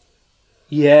game.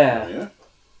 Yeah. Yeah.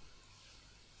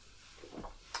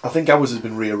 I think ours has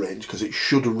been rearranged because it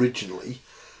should originally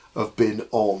have been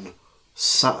on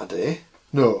Saturday.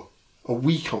 No, a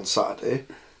week on Saturday,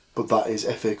 but that is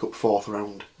FA Cup 4th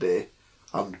round day,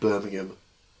 and Birmingham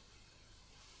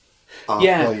are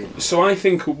playing. So I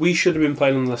think we should have been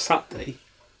playing on the Saturday,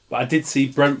 but I did see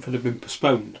Brentford have been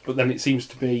postponed, but then it seems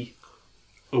to be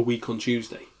a week on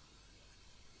Tuesday.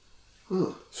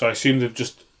 Huh. So I assume they've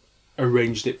just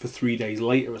arranged it for 3 days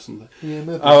later or something. Yeah,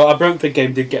 maybe. Our Brentford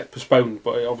game did get postponed,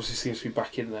 but it obviously seems to be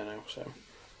back in there now. So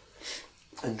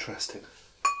Interesting.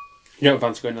 you don't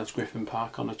fancy going down to Griffin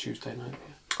Park on a Tuesday night?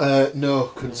 Do you? No,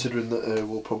 considering that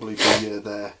we'll probably be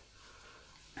there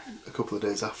a couple of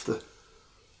days after.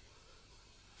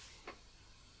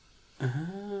 Yeah.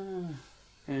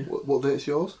 What date's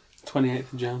yours?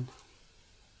 28th of Jan.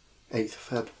 8th of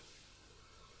Feb.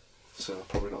 So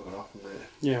probably not going to happen there.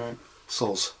 Yeah, right.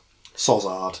 Soz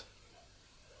hard.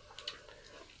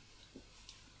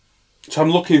 So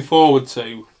I'm looking forward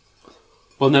to.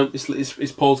 Well, no,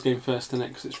 it's Paul's game first, isn't it?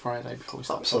 Because it's Friday before we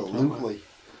start. Absolutely.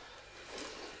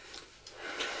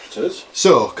 It is.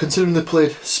 So, considering they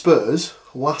played Spurs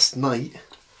last night,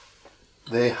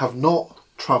 they have not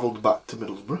travelled back to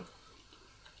Middlesbrough.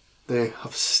 They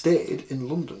have stayed in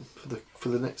London for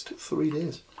the next 3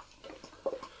 days.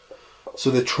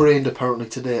 So they trained apparently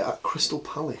today at Crystal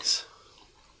Palace.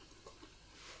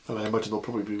 And I imagine they'll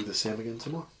probably do the same again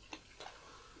tomorrow.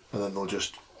 And then they'll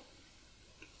just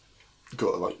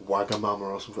go to like Wagamama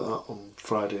or something like that on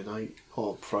Friday night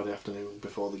or Friday afternoon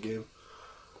before the game.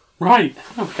 Right.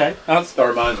 Okay. That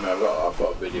reminds me, I've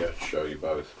got a video to show you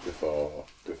both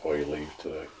before you leave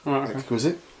today. Right, okay. Was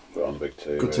it? Put it on the big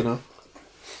TV. Good to know.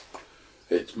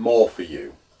 It's more for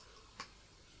you.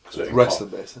 Wrestling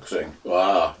based.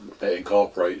 It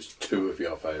incorporates 2 of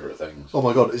your favourite things. Oh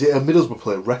my god, is it a Middlesbrough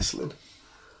player wrestling?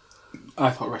 I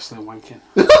thought wrestling wanking.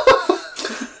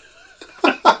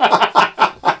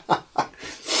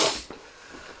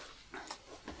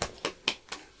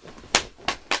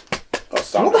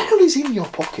 What the hell is in your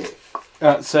pocket?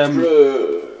 That's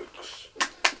Drugs.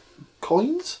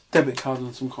 Coins? debit card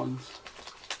and some coins.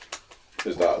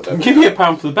 Is that a I'll debit give you card? a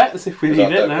pound for the bet as if we Is need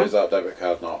that it now. Is that debit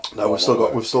card not? No, we've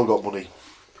still got money.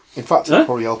 In fact, it'd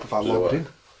probably help if I logged in.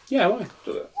 Yeah, why?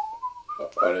 Does it?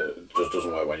 And it just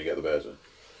doesn't work when you get the beers in.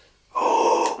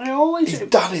 I always He's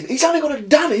Danning. He's only got a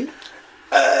Danning.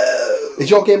 Is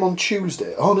your game on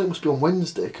Tuesday? Oh no, it must be on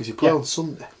Wednesday because you play Yeah. on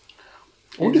Sunday.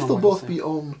 I wonder if they'll both be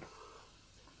on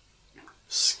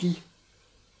ski.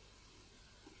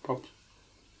 Probably.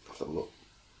 Let's have a look.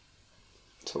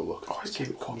 Let's have a look. Oh, it's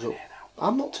getting cold in here now.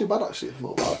 I'm not too bad actually at the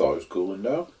moment. I thought it was cooling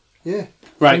down. Yeah.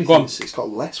 Right, go on. It's got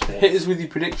less warmth. Hit us with your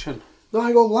prediction. No,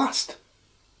 I go last.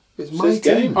 It's my his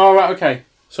game. team. Oh, right, okay.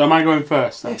 So am I going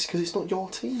first then? Yes, because it's not your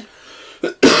team.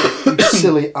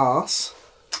 Silly arse.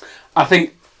 I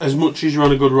think as much as you're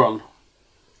on a good run,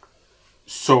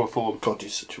 so are Fulham. God,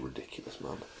 you're such a ridiculous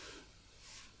man.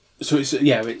 So it's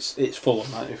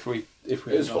Fulham. Right, if we It's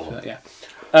go for Fulham. that, yeah.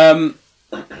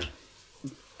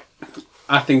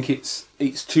 I think it's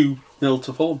 2-0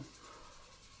 to Fulham.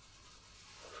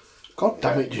 God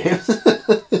damn it, James.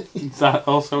 Is that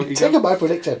also what you Take got? my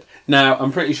prediction. Now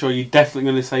I'm pretty sure you're definitely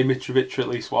going to say Mitrovic for at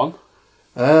least one.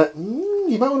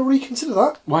 You might want to reconsider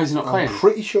that. Why is he not I'm playing?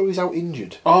 pretty sure he's out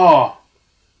injured. Oh,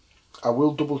 I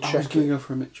will double I was check going it. to go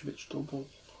for a Mitrovic double.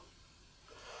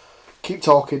 Keep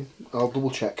talking. I'll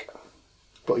double check.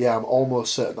 But yeah, I'm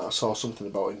almost certain that I saw something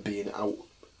about him being out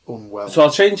unwell. So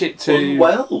I'll change it to.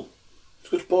 Well, it's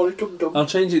good body dum dum. I'll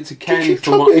change it to Kenny you for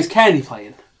tell what me? is Kenny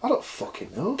playing? I don't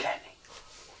fucking know. Kenny.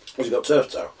 Has he got turf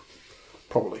toe?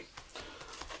 Probably.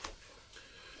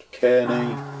 Kearney.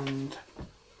 And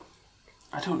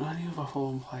I don't know any other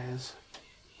Fulham players.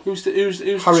 Who's the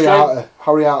Harry strike- Arter.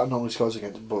 Harry Arter normally scores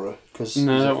against Borough because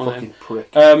No, he's I a don't want fucking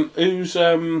prick.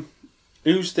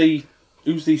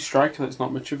 Who's the striker that's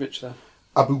not Mitrovic then?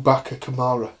 Abu Bakr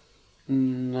Kamara.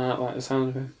 No, I don't like the sound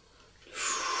of him.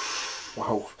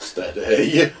 Wow.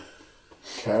 Steady.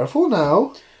 Careful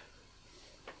now.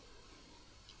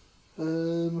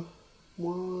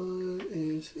 What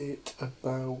is it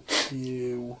about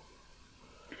you?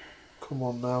 Come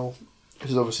on now. This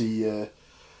is obviously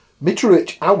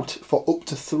Mitrovic out for up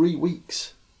to 3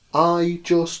 weeks. I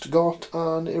just got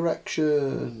an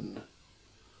erection.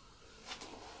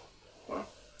 Wow.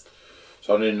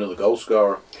 So I need another goal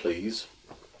scorer, please.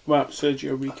 Well,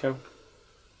 Sergio Rico.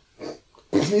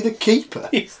 Isn't he the keeper?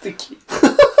 He's the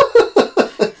keeper.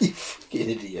 You fucking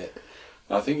idiot.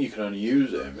 I think you can only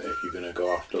use him if you're going to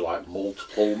go after like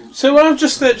multiple. So I've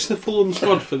just searched the Fulham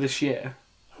squad for this year.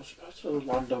 I was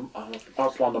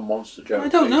about to land a monster joke. I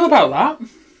don't know about that.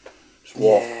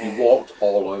 You walked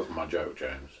all over my joke,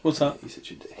 James. What's that? He's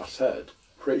such a dick. I said,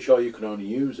 pretty sure you can only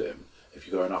use him if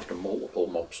you're going after multiple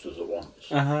mobsters at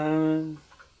once.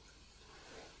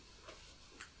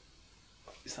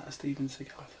 Is that a Steven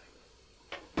Seagal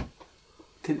thing?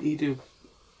 Didn't he do?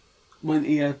 When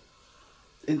he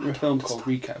into a film called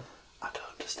Rico? I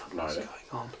don't understand No, what's yeah.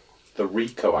 going on. The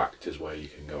Rico Act is where you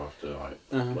can go after like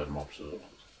blood mobsters at once.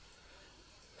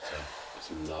 So it's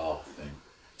a law thing.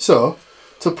 So,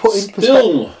 to put in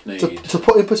Still perspective, to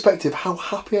put in perspective how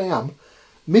happy I am,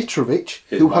 Mitrovic,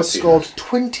 Here's who my has penis. scored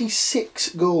 26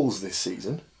 goals this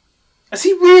season, Has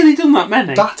he really done that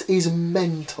many? that is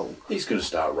mental. He's going to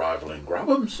start rivaling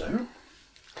Grabham soon.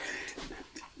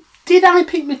 Did I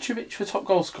pick Mitrovic for top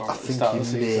goal scorer I at the think start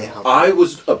of the you may season? have. I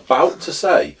was about to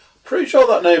say, Pretty sure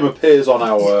that name appears on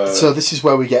our. So this is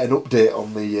where we get an update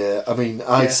on the.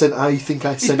 I think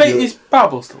I sent you. Is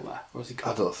Babel still there, or is he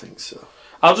gone? I don't think so.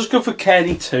 I'll just go for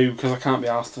Kenny 2 because I can't be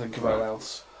asked to think of who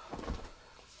else.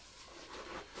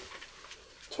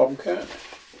 Tom Kearney.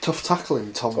 Tough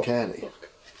tackling, Tom Kearney. Look.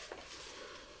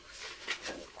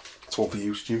 It's one for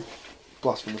you, Stu.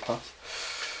 Blast from the past.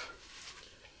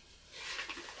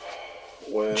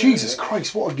 Where Jesus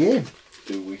Christ! What a game!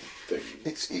 do we think?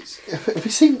 It's. Have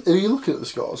you seen? Are you looking at the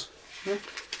scores?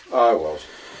 I was.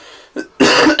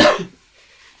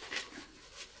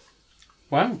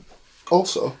 Wow.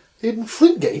 Also, Aidan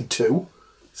Flint getting 2.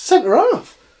 Centre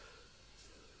half.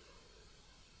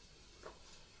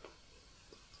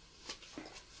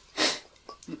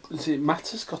 Is it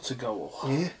Matters got a goal?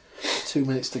 Yeah. 2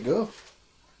 minutes to go.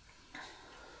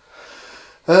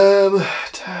 Um.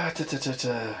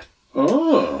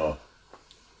 Oh.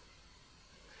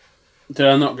 Did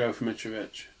I not go for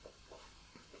Mitrovic?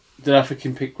 Did I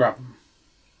freaking pick Grabham?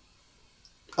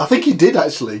 I think he did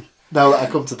actually. Now that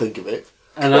I come to think of it.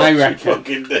 And I reckon,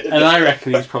 Fucking did. and I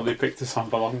reckon he's probably picked a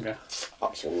Sambalonga.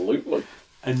 Absolutely.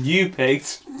 And you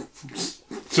picked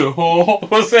Zaha,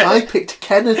 was it? I picked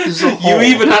Kenneth Zaha. You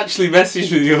even actually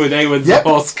messaged me the other day when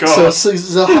Zaha scored.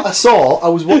 So I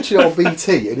was watching it on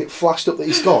BT and it flashed up that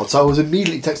he scored. So I was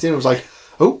immediately texting him. I was like,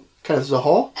 "Oh, Kenneth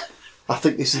Zaha. I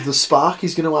think this is the spark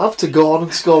he's going to have to go on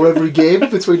and score every game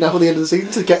between now and the end of the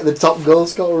season to get the top goal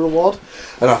scorer award."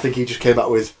 And I think he just came back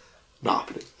with, "Not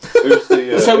happening." Who's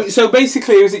the, So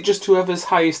basically, is it just whoever's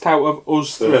highest out of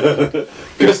us three?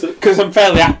 Because I'm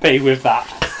fairly happy with that.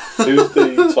 who's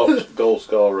the top goal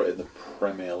scorer in the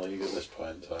Premier League at this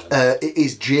point in time? It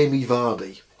is Jamie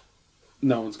Vardy.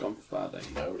 No one's gone for Vardy.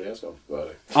 Nobody has gone for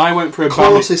Vardy. I went for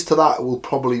Closest to that will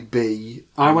probably be.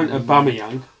 I went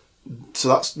Aubameyang. So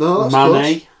that's close.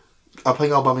 Mane. I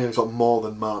think Aubameyang's got more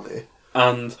than Mane.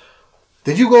 And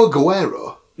Did you go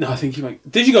Aguero? no, I think he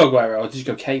went. Did you go Aguero or did you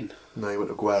go Kane? No, he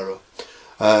went Aguero.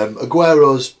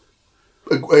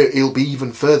 He'll be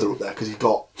even further up there because he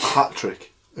got a hat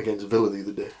trick against Villa the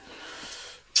other day.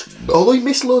 Although he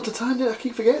missed loads of time, I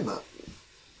keep forgetting that.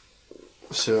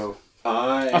 So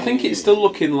I think it's still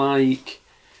looking like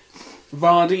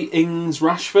Vardy, Ings,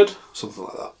 Rashford. something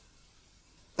like that.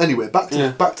 Anyway, back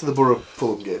to the Borough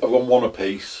Fulham game. I've gone one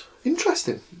apiece.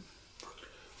 Interesting.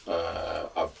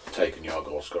 I've taken your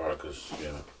goal scorer because,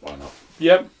 why not?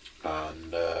 Yep.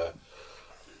 And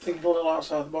thinking a little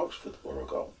outside the box for the Borough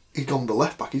goal. He's gone the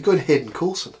left back. He's going Hayden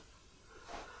Coulson.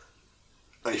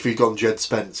 If he'd gone Jed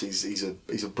Spence, he's a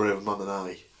braver man than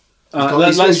I.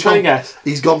 Let's try and guess.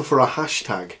 He's gone for a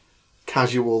hashtag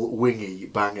casual wingy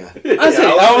banger.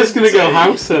 I was going to go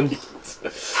Howson.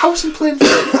 Howson's not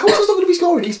going to be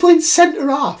scoring. He's playing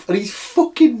centre half and he's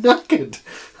fucking knackered.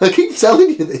 I keep telling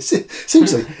you this.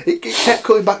 Seriously, it kept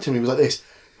coming back to me. He was like this.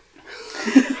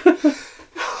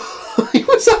 He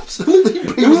was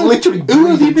absolutely. He was literally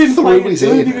breathing through his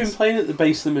ear. Who have you been playing at the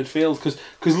base of the midfield?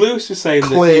 Because Lewis was saying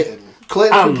Clayton's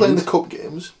that been playing the cup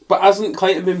games. But hasn't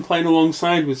Clayton been playing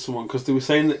alongside with someone? Because they were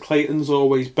saying that Clayton's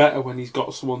always better when he's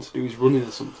got someone to do his running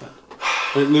or something.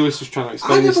 I think Lewis was trying to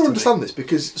explain I this never to understand me. this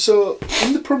because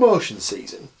in the promotion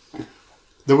season,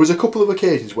 there was a couple of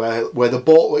occasions where the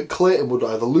ball, like Clayton would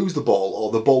either lose the ball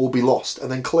or the ball would be lost,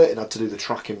 and then Clayton had to do the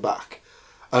tracking back.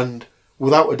 And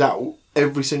without a doubt,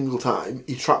 every single time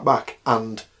he tracked back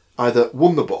and either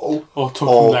won the ball Or took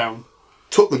him down.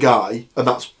 took the guy, and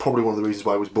that's probably one of the reasons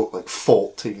why he was booked like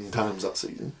 14 times that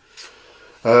season.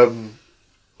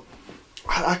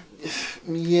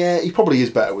 Yeah, he probably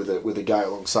is better with a guy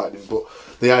alongside him, but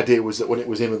the idea was that when it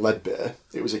was him and Ledbetter,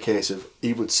 it was a case of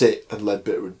he would sit and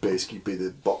Ledbetter would basically be the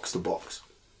box to box,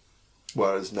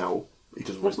 whereas now he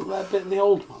doesn't. Wasn't there a bit of the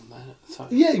old man there at the time?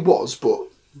 Yeah, he was, but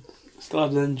Still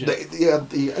had an engine. he had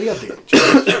the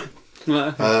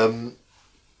engine.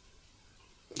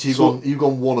 So you've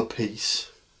gone one apiece.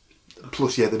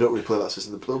 Plus, they don't really play that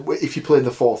system. If you play in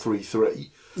the 4-3-3,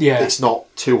 it's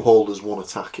not two holders, one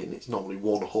attacking. It's normally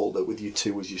one holder with you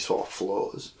two as your sort of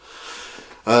floaters.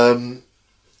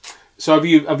 So have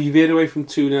you veered away from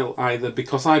 2-0 either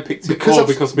because I picked it or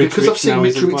because I've seen now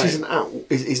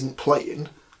Mitrovic isn't playing?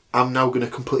 I'm now going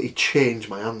to completely change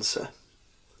my answer.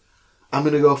 I'm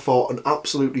going to go for an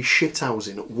absolutely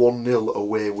shithousing 1-0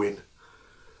 away win.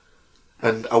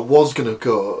 And I was going to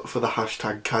go for the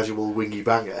hashtag casual wingy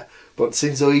banger, but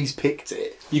since he's picked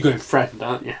it... You're going friend,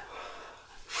 aren't you?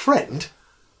 Friend?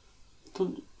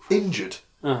 Injured.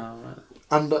 Oh, right.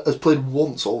 And has played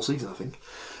once all season, I think.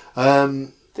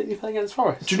 Didn't you play against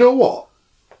Forest? Do you know what?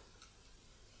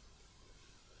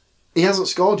 He hasn't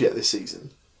scored yet this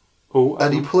season. Oh,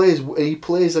 and he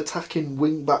plays attacking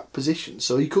wing back position,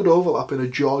 so he could overlap in a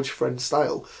George Friend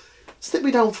style. Stick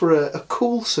me down for a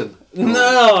Coulson.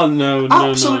 No.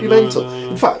 Absolutely mental. No.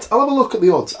 In fact, I'll have a look at the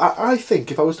odds. I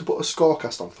think if I was to put a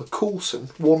scorecast on for Coulson,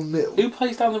 1-0. Who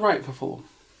plays down the right for Fulham?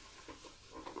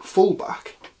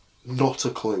 Fullback, not a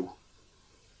clue.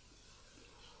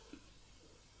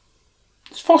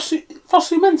 Is Fosu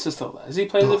Mensah still there? Is he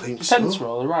playing Don't think the so. centre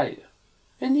or the right?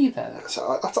 Isn't he there? So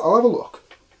I'll have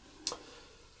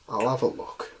a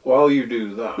look. While you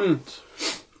do that,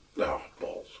 oh,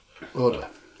 balls. Order.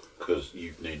 Because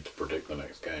you need to predict the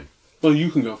next game. Well, you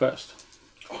can go first.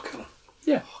 Oh, can I?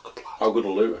 Yeah. Oh, good lad. How good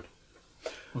are Luton?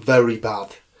 Very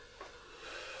bad.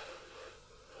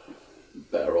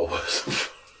 Better or worse?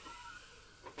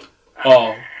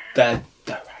 Oh, they're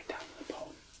right down the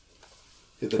bottom.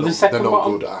 Yeah, Are they second they're not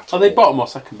bottom? good at Are they all. bottom or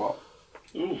second bottom?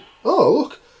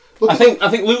 Oh, look. I think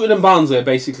Luton and Barnsley are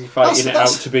basically fighting it out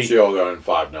to be. So you're going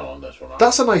 5-0 on this one, right?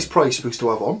 That's a nice price for us to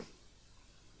have on.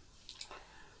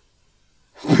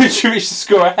 Mitrovic to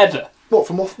score a header. What,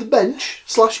 from off the bench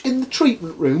 / in the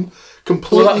treatment room? Well,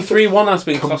 Completely, that 3-1 has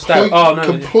been crossed out. Oh no!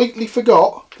 completely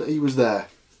forgot that he was there.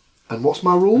 And what's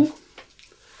my rule?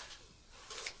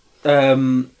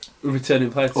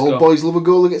 Returning player to All score. boys love a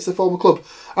goal against their former club.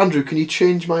 Andrew, can you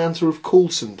change my answer of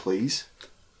Coulson, please?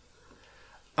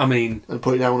 I mean, And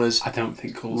put it down as I don't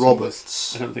think Coulson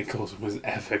Roberts. I don't think Coulson was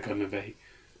ever going to be.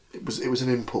 It was an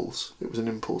impulse. It was an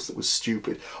impulse that was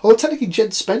stupid. Although technically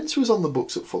Jed Spence was on the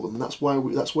books at Fulham, and that's where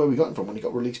we got him from when he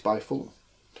got released by Fulham.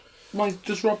 Why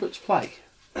does Roberts play?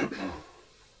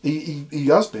 He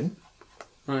has been.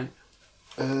 Right.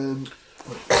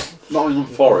 Nottingham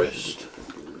Forest.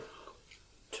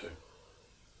 2.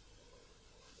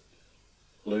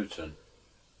 Luton.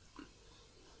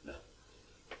 No.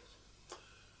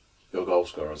 Your goal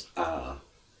scorers are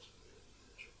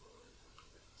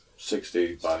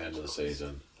 60 by the end of the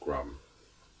season. Graham.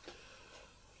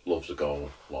 Loves a goal.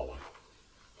 Lolly.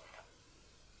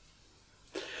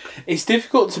 It's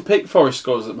difficult to pick Forest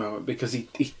scores at the moment because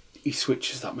he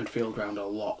switches that midfield round a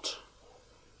lot.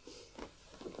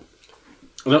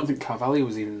 I don't think Carvalho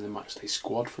was even in the matchday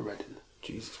squad for Reading.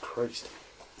 Jesus Christ.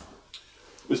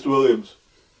 Mr. Williams.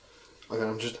 Okay,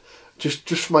 I'm just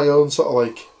for my own sort of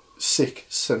like sick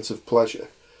sense of pleasure.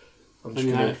 I'm just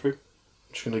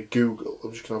gonna Google.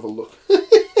 I'm just gonna have a look.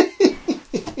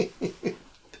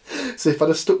 So if I'd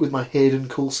have stuck with my Hayden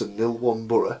Coulson 0-1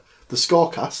 Borough, the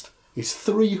scorecast is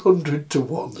 300 to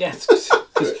 1. Yes,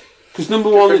 because number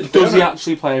one, does he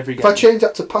actually play every game? If I change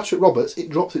that to Patrick Roberts, it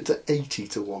drops it to 80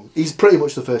 to 1. He's pretty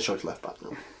much the first choice left back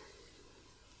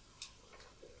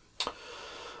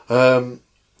now.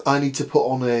 I need to put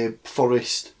on a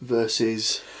Forest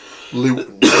versus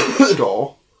Luton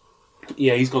score.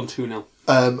 Yeah, he's gone 2-0.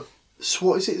 So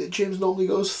what is it that James normally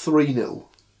goes? 3-0.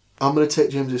 I'm going to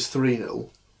take James's 3-0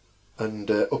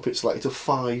 and up it slightly to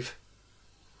 5.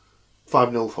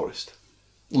 5-0 Forest.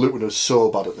 Luton are so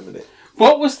bad at the minute.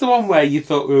 What was the one where you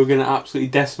thought we were going to absolutely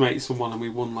decimate someone and we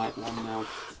won like 1-0?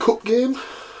 Cup game,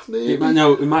 maybe? It might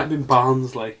have been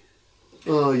Barnsley.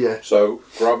 Oh, yeah. So,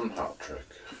 Graham hat-trick.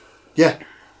 Yeah.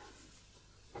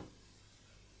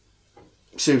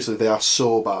 Seriously, they are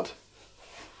so bad.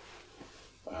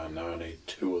 And now I need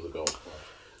 2 other goals.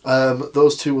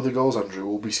 Those 2 other goals, Andrew,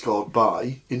 will be scored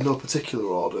by, in no particular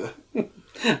order,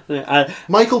 I,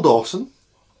 Michael Dawson.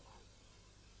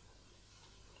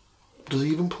 Does he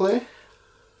even play?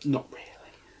 not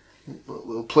really. Well,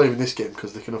 they'll play him in this game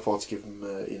because they can afford to give him,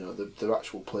 the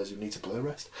actual players who need to play a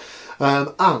rest.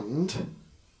 And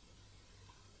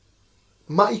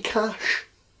Matty Cash.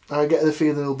 I get the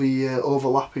feeling they'll be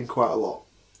overlapping quite a lot.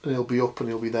 And he'll be up and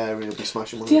he'll be there and he'll be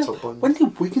smashing one of the top ones. When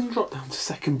did Wigan drop down to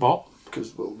second bottom?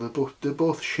 Because they're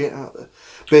both shit, aren't they?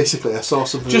 Basically, I saw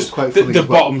something Just that was quite the funny. as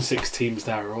well. bottom 6 teams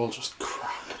there are all just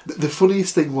crap. The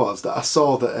funniest thing was that I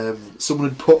saw that someone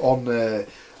had put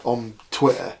on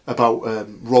Twitter about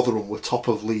Rotherham were top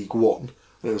of League One.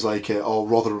 And it was like,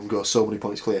 Rotherham go so many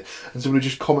points clear. And someone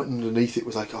just commented underneath it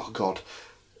was like, oh God,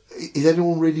 is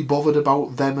anyone really bothered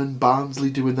about them and Barnsley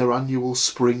doing their annual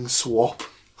spring swap?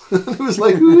 And it was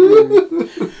like,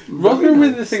 Rotherham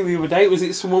with the thing the other day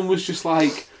was someone was just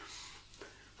like,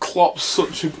 Klopp's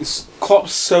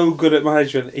so good at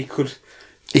management he could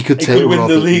win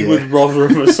the league with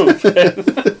Rotherham or something.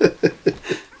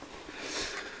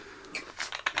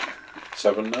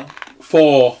 7-0.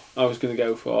 4 I was going to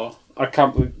go for. I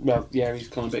can't believe... Well, yeah, he's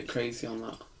gone a bit crazy on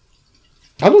that.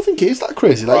 I don't think it is that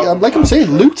crazy. Like I'm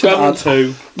saying, Luton. I'd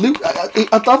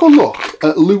have a look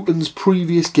at Luton's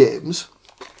previous games.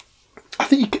 I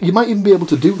think you might even be able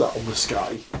to do that on the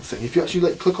Sky thing. If you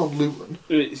actually click on Luton,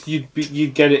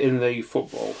 you'd get it in the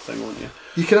football thing, wouldn't you?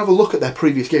 you can have a look at their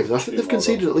previous games. I think they've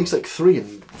conceded at least 3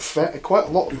 and quite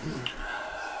a lot.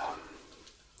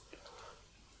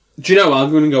 Do you know,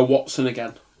 I'm going to go Watson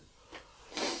again.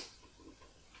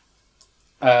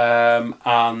 And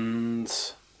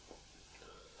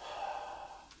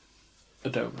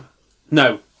Adoma.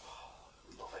 No.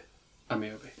 Love it.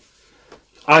 Amiobi.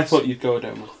 I thought you'd go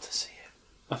Adoma. Love to see it.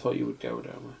 I thought you would go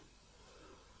Adoma.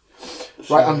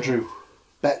 Right, Andrew.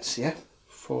 Bets, yeah?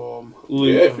 From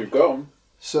Yeah, if you've got 'em.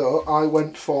 So I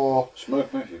went for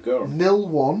Smoke me if you've got 'em.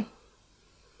 0-1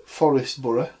 Forest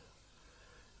Borough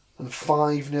and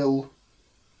 5-0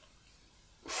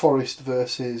 Forest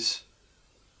versus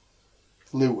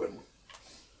Luton.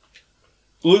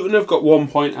 Luton have got 1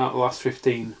 point out of the last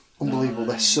 15. Unbelievable,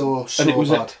 they're so And it was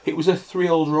bad. it was a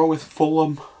 3-3 draw with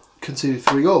Fulham. Conceded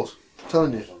 3 goals. I'm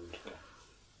telling you.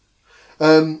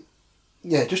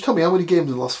 Yeah, just tell me how many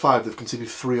games in the last 5 they've conceded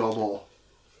 3 or more.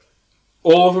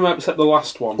 All of them except the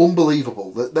last one.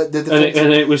 Unbelievable. Their defense,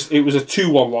 And it was a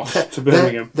 2-1 loss to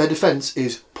Birmingham. Their defence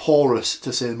is porous,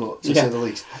 to say the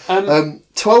least.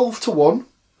 12-1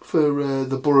 for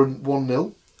the Borough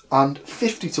 1-0 and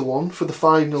 50-1 for the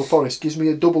 5-0 Forest. Gives me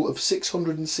a double of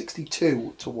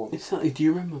 662-1. Exactly. Do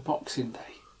you remember Boxing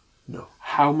Day? No.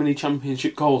 How many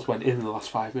championship goals went in the last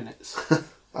 5 minutes?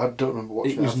 I don't remember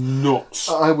watching It was that. nuts.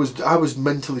 I was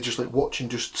mentally just watching,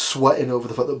 just sweating over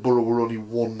the fact that Borough were only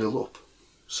 1-0 up.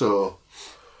 So,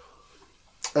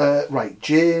 right,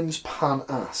 James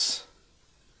Pan-Ass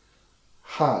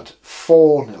had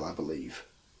 4-0, I believe.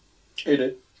 He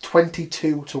did.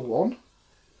 22-1.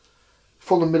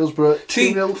 Fulham Middlesbrough 2-0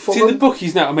 See the Fulham.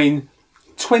 bookies now. I mean,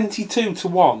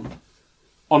 22-1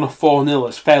 on a 4-0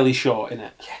 is fairly short, isn't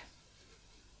it? Yeah.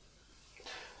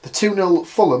 The 2-0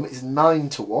 Fulham is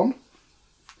 9-1,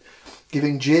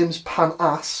 giving James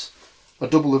Pan-Ass a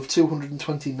double of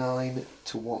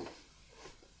 229-1.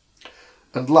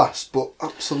 And last, but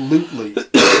absolutely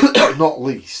not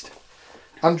least,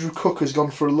 Andrew Cook has gone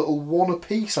for a little 1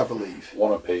 apiece, I believe.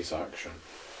 1 apiece action.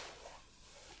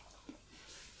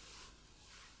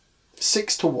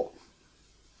 6-1.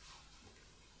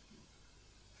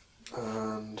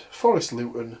 And Forest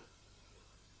Luton,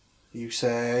 you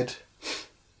said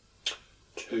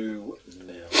 2-0.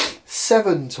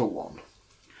 7-1.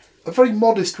 A very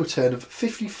modest return of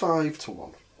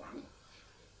 55-1.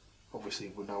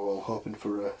 Obviously, we're now all hoping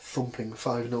for a thumping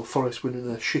 5-0 Forest win and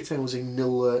a shithousing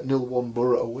 0-1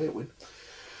 Borough away win.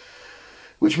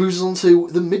 Which moves us on to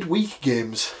the midweek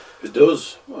games. It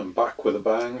does. I'm back with a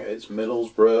bang. It's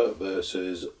Middlesbrough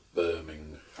versus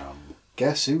Birmingham.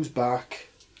 Guess who's back?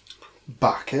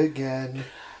 Back again.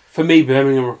 For me,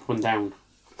 Birmingham are up and down.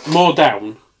 More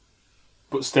down,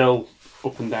 but still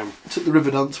up and down. It's at the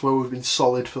River Dance where we've been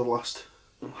solid for the last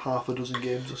half a dozen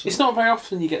games or something. It's not very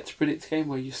often you get to predict a game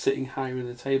where you're sitting higher in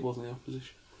the table than the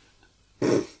opposition.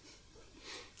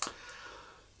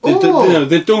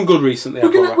 They've done good recently.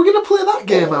 We're gonna play that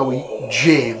game, are we,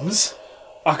 James?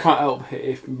 I can't help it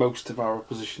if most of our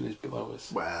opposition is below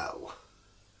us. Well,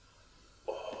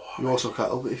 you also can't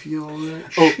help it if you're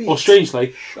Or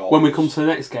strangely, when we come to the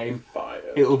next game,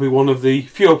 it'll be one of the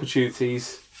few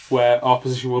opportunities where our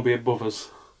position will be above us.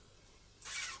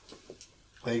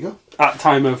 There you go. At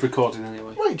time of recording,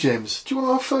 anyway. Right, James. Do you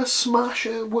want our first smash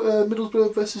at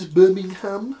Middlesbrough versus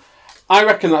Birmingham? I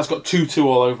reckon that's got 2-2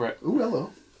 all over it. Ooh, hello.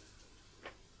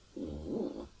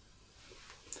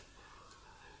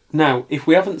 Now, if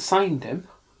we haven't signed him,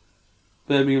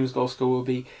 Birmingham's goal scorer will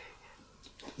be...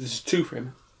 This is 2 for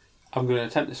him. I'm going to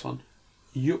attempt this one.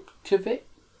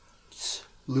 Jutkiewicz?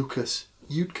 Lucas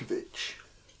Jutkiewicz.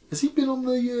 Has he been on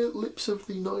the lips of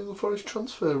the Nottingham Forest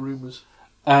transfer rumours?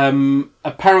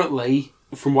 Apparently,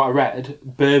 from what I read,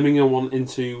 Birmingham wanting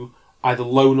to either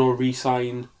loan or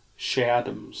re-sign Shea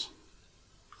Adams.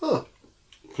 Oh.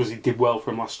 Because he did well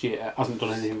for him last year, hasn't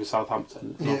done anything with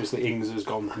Southampton. And Yeah. obviously Ings has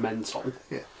gone mental.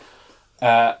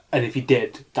 Yeah. And if he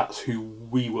did, that's who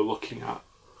we were looking at.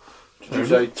 Did you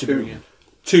say to bring in.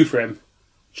 2 for him.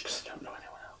 Just because I don't know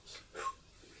anyone else.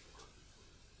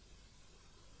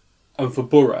 And for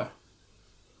Borough,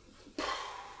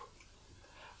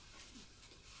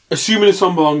 assuming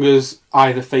Assombalonga's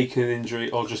either faking an injury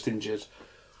or just injured,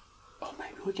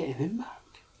 maybe we're getting him back.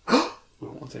 We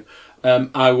don't want him.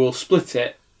 I will split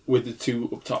it with the 2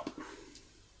 up top.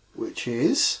 Which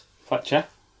is... Fletcher.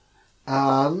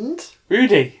 And...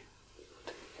 Rudy.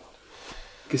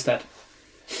 Gusted.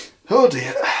 Oh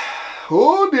dear.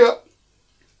 Oh dear.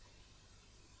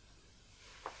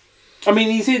 I mean,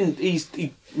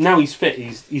 now he's fit.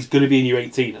 He's going to be in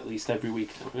U18 at least every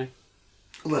week now, isn't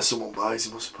Unless someone buys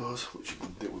him, I suppose, which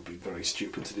it would be very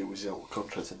stupid to do with his old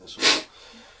contract in this one.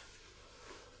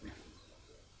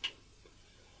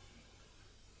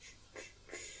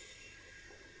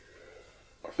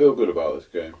 I feel good about this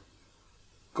game.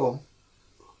 Go on.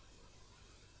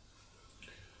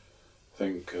 I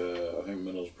think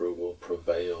Middlesbrough will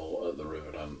prevail at the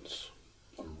Riverdance.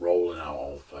 I'm rolling out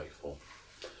Old Faithful.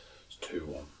 It's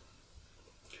 2-1.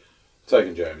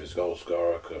 Taking James' goal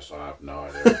scorer because I have no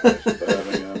idea if it's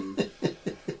Birmingham.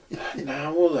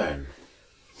 Now well then.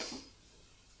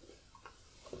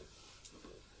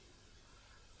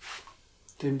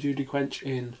 Dame Judy Quench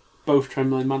in both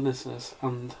Trembling Madnesses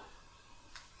and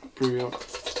Brew Up.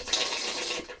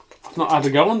 I've not had a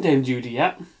go on Dame Judy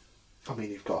yet. I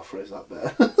mean, you've got to phrase that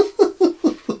better.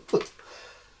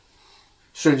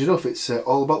 Strange enough, it's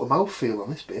all about the mouthfeel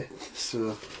on this beer.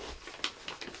 So.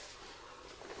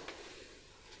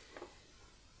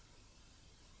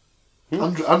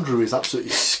 Andrew is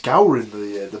absolutely scouring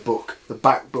the book, the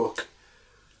back book.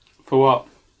 For what?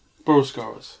 Borough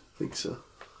scorers? I think so.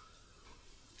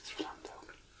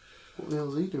 What the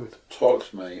hell is he doing? Talk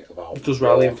to me about. It does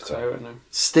rallying for Taylor right now.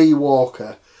 Steve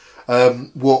Walker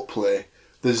won't play.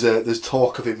 There's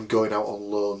talk of him going out on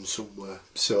loan somewhere.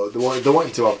 So they want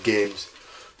him to have games,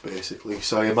 basically.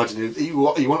 So I imagine he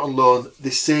went on loan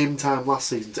this same time last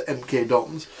season to MK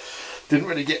Dons. Didn't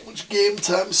really get much game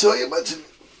time, so I imagine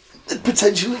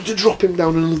potentially to drop him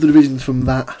down another division from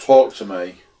that. Talk to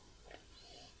me,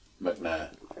 McNair.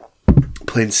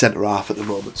 Playing centre half at the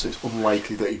moment, so it's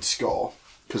unlikely that he'd score.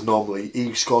 Because normally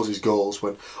he scores his goals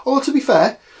when... Although to be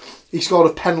fair, he scored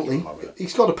a penalty. He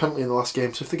scored a penalty in the last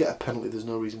game, so if they get a penalty, there's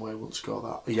no reason why he won't score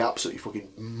that. He absolutely fucking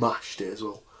mashed it as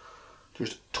well.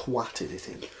 Just twatted it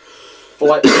in.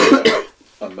 Fletcher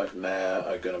and McNair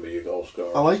are going to be your goal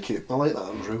scorer. I like it. I like that,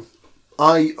 Andrew.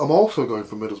 I am also going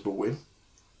for Middlesbrough win,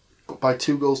 but by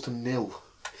 2-0.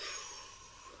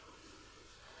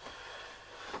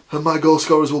 And my goal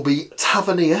scorers will be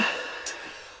Tavernier.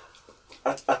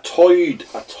 I toyed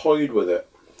with it.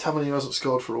 Tavernier hasn't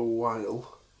scored for a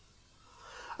while,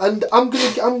 and I'm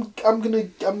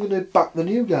gonna back the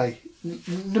new guy,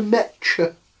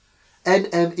 Nmecha,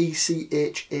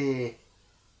 Nmecha.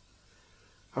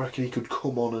 I reckon he could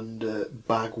come on and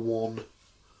bag one.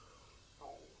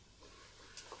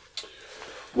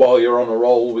 While you're on a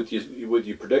roll with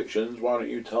your predictions, why don't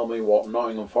you tell me what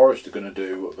Nottingham Forest are going to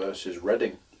do versus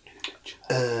Reading?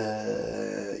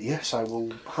 Yes, I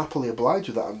will happily oblige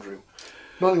with that, Andrew.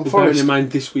 Nottingham Bearing Forest. in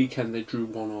mind, this weekend they drew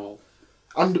 1-1.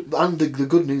 And the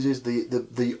good news is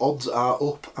the odds are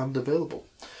up and available.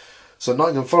 So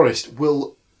Nottingham Forest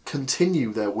will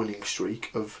continue their winning streak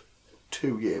of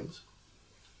 2 games,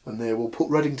 and they will put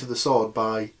Reading to the sword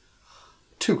by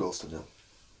 2-0.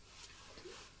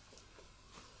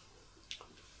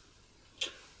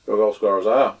 Your goal scorers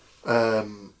are?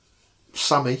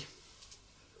 Sammy,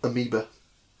 Amoeba,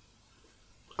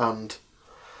 and...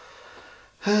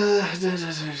 You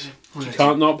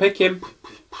can't not pick him.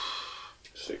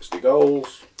 60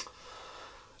 goals.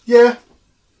 Yeah.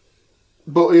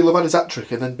 But he'll have had his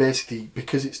hat-trick, and then basically,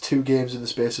 because it's 2 games in the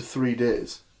space of 3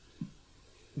 days,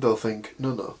 they'll think,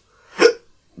 no.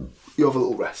 You have a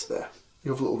little rest there.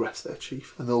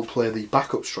 Chief. And they'll play the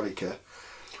backup striker.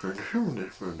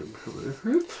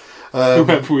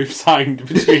 Whoever we've signed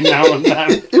between now and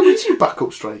then. Who is your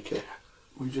backup striker?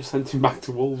 We just sent him back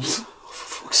to Wolves. Oh,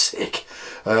 for fuck's sake.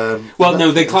 Well,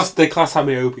 no, they class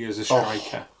Amiobi as a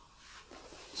striker.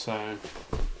 So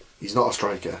he's not a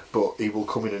striker, but he will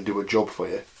come in and do a job for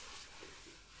you.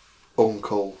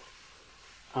 Uncle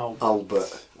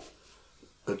Albert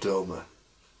Adoma.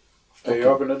 Are you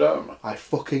having a dome? I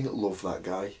fucking love that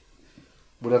guy.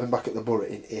 Would have him back at the Borough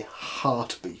in a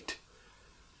heartbeat.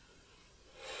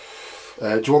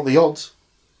 Do you want the odds?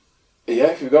 Yeah,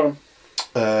 if you've got them.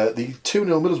 The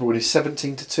 2-0 Middlesbrough win is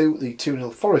 17-2. The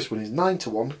 2-0 Forest win is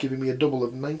 9-1, giving me a double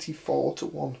of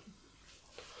 94-1.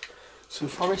 So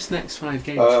Forest's next 5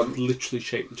 games could literally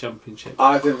shape the championship.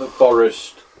 I think the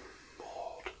Forest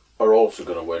are also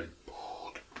going to win,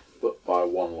 but by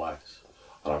 1 less.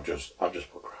 And I've just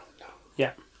put Crown down.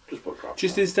 Yeah.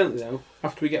 Just incidentally though,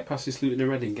 after we get past this Luton and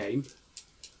Reading game,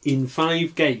 in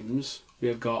 5 games we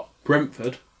have got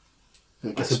Brentford.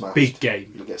 That's a big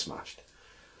game. You'll get smashed.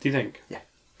 Do you think? Yeah.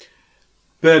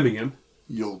 Birmingham.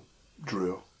 You'll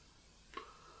draw.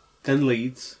 Then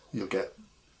Leeds. You'll get.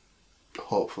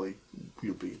 Hopefully,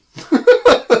 you'll be.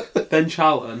 Then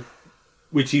Charlton,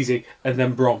 which is easy, and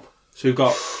then Brom. So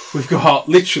we've got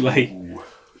literally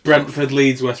Brentford,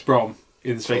 Leeds, West Brom.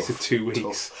 in the space of 2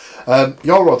 weeks.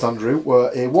 Your odds, Andrew, were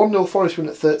a 1-0 Forest win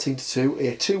at 13-2,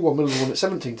 a 2-1 Millers win at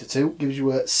 17-2, gives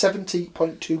you a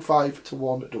 70.25 to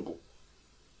 1 double.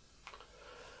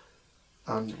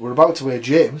 And we're about to hear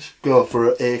James go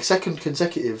for a second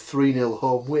consecutive 3-0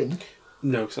 home win.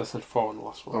 No, because I said 4 in the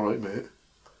last one. All right, mate.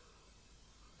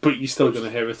 But you're still going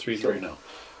to hear a 3-0.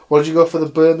 What did you go for the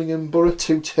Birmingham Borough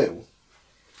 2-2?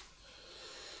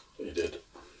 You did.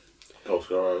 Goal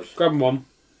scorers. Grab 'em one.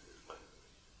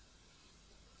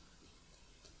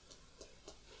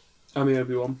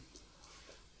 Amiobi 1.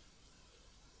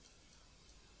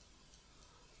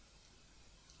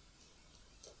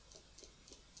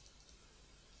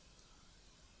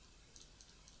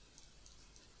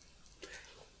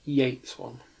 Yates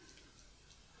 1.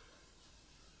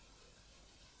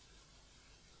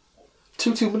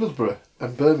 2-2 Middlesbrough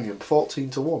and Birmingham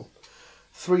 14-1.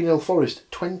 3-0 Forest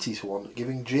 20-1,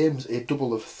 giving James a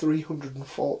double of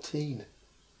 314.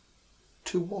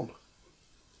 2-1.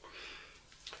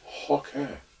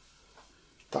 Okay.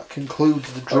 That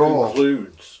concludes the draw. That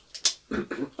concludes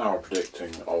our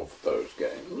predicting of those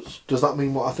games. Does that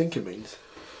mean what I think it means?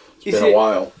 It's been a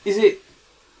while. Is it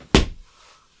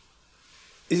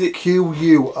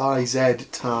QUIZ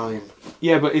time?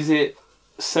 Yeah, but is it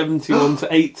 71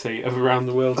 to 80 of around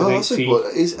the world in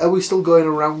 18? Are we still going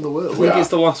around the world? I think it's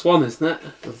the last one, isn't it?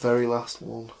 The very last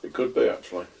one. It could be,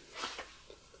 actually.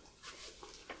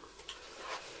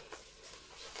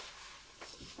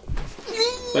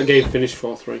 That game finished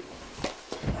 4-3.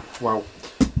 Wow.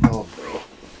 Oh no.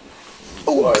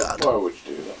 Why would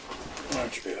you do that? Why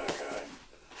would you be that guy?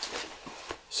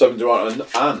 71,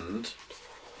 and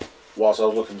whilst I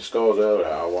was looking at scores earlier,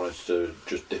 I wanted to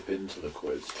just dip into the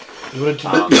quiz. You wanted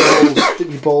to dip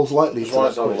your balls lightly Just into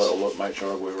wanted that to have a quiz. little look, make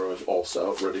sure we were all set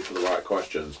up, ready for the right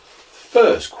questions.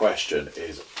 First question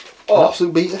is... An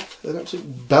absolute beater. An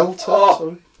absolute belter. Oh.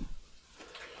 Sorry.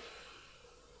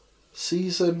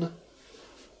 Season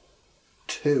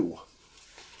 2.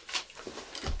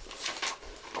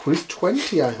 Quiz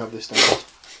 20 I have this down.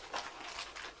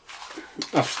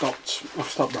 I've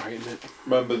stopped writing it.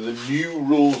 Remember, the new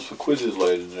rules for quizzes,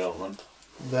 ladies and gentlemen,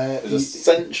 There is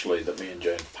essentially that me and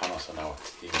James pass an hour.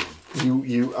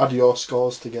 you add your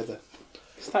scores together.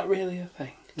 Is that really a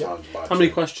thing? Yeah. Times by How many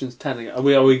 2. questions? 10 again. Are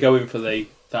we going for that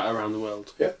around the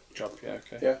world? Yeah. Job, yeah,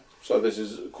 okay. Yeah. So this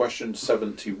is question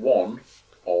 71,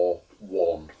 or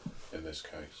 1 in this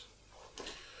case.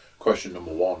 Question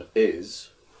number 1 is...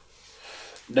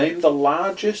 Name the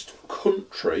largest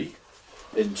country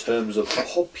in terms of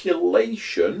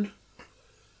population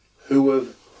who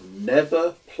have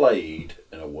never played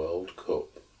in a World Cup.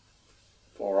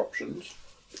 4 options.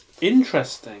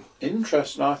 Interesting.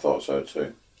 Interesting, I thought so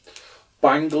too.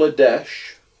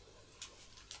 Bangladesh,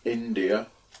 India,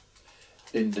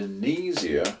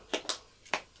 Indonesia,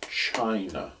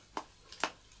 China.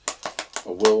 I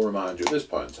will remind you at this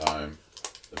point in time,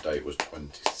 the date was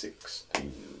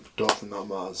 2016. Don't think that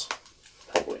matters.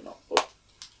 Probably not, but...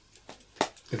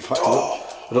 In fact,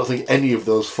 I don't think any of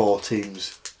those 4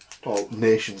 teams or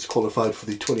nations qualified for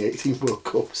the 2018 World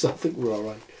Cup, so I think we're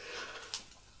alright.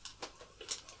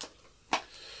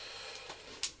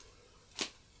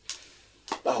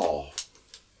 Oh,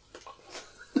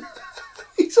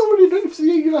 He's already done it, so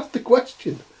you can ask the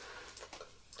question.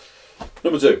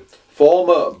 number 2.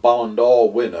 Former Ballon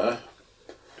d'Or winner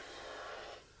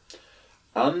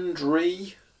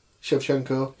Andriy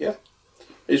Shevchenko. Yeah.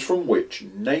 Is from which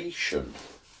nation?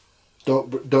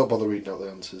 Don't bother reading out the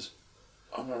answers.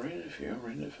 I'm not reading it for you, I'm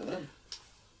reading it for them.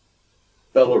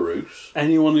 Belarus,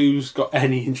 Anyone who's got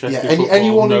any interest Yeah, in football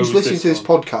anyone who's knows listening to this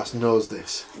one. podcast knows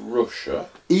this. Russia,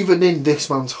 Even in this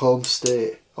man's home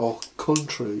state, or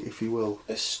country, if you will.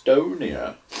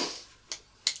 Estonia,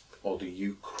 or the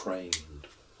Ukraine?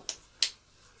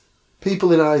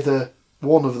 People in either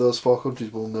one of those 4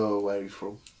 countries will know where he's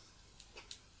from.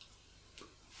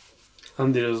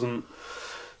 Andy doesn't.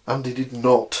 Andy did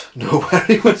not know where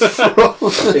he was from.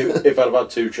 if I'd have had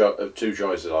two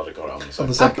choices, I'd have got it on the On second.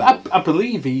 the second I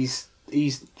believe he's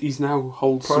now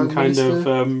holds Prime some kind Minister?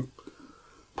 of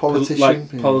Politician.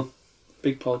 yeah.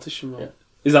 big politician role. Yeah.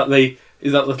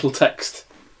 Is that little text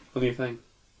on your thing?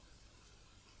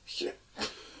 Yeah.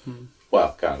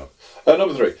 Well, kind of.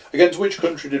 Number 3. Against which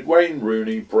country did Wayne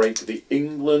Rooney break the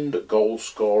England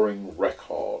goal-scoring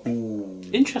record?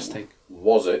 Interesting.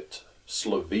 Was it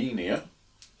Slovenia,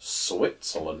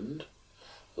 Switzerland,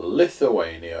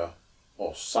 Lithuania,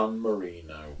 or San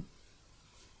Marino?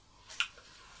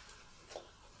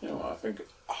 You know what, I think...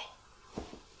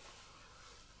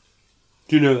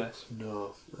 Do you know this?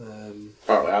 No.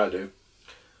 Apparently I do.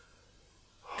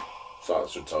 So that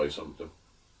should tell you something.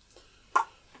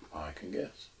 I can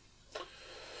guess.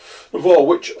 Number 4.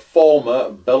 Which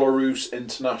former Belarus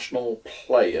international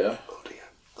player... Oh dear.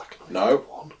 I can only No. think of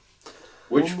one.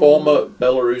 Which former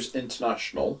Belarus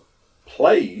international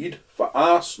played for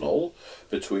Arsenal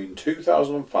between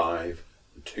 2005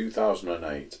 and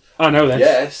 2008? I know this.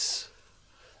 Yes.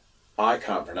 I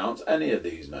can't pronounce any of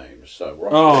these names, so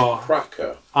we're off to a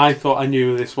cracker. I thought I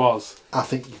knew who this was. I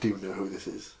think you do know who this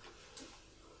is.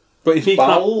 But if he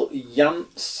Val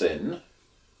Jansin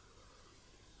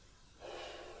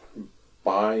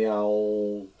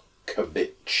Bialkovic.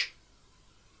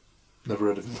 Never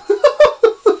heard of him.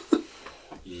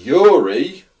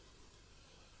 Yuri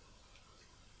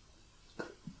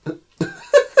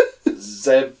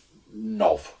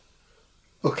Zevnov.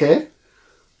 Okay.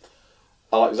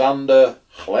 Alexander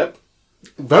Hleb.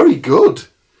 Very good.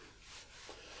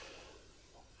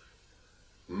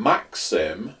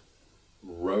 Maxim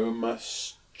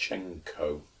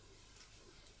Romaschenko.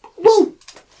 Well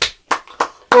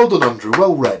done, Andrew.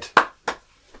 Well read.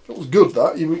 That was good,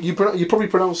 that. You probably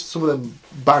pronounced some of them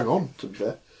bang on, to be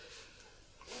fair.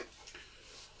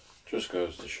 Just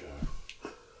goes to show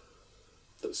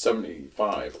that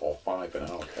 75 or 5 in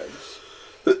our case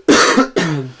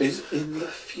is in the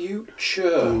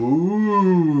future.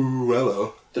 Ooh,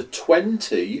 hello. The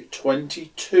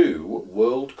 2022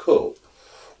 World Cup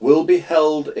will be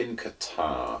held in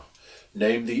Qatar.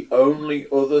 Name the only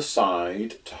other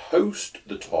side to host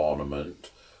the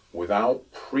tournament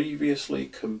without previously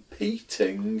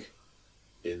competing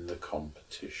in the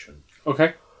competition.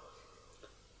 Okay.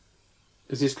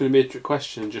 Is this going to be a trick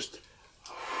question? Just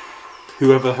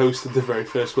whoever hosted the very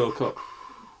first World Cup?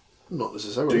 Not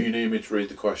necessarily. Do you need me to read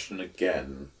the question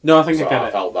again? No, I think So I get I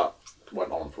it. felt that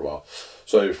went on for a while.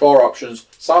 So 4 options: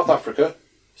 South Africa,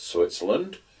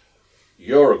 Switzerland,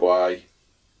 Uruguay,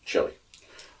 Chile.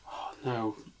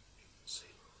 No.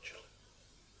 Chile.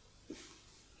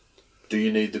 Do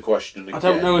you need the question again? I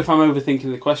don't know if I'm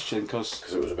overthinking the question because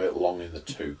Because it was a bit long in the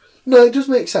tooth. No, it does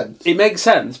make sense. it makes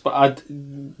sense, but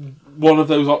one of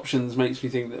those options makes me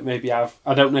think that maybe I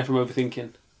don't know if I'm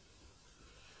overthinking.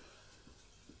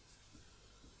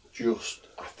 I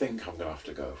think I'm going to have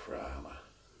to go for it, Anna.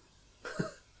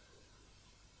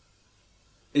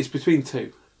 It's between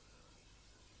two.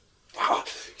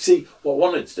 See, what I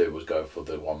wanted to do was go for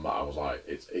the one that I was like,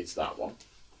 it's that one.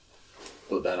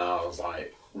 But then I was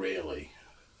like, really,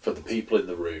 for the people in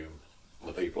the room,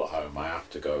 the people at home, I have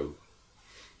to go.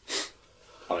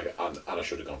 And I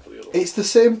should have gone for the other one. It's the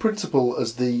same principle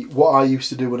as what I used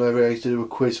to do whenever I used to do a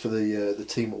quiz for the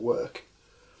team at work.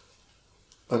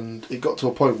 And it got to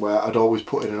a point where I'd always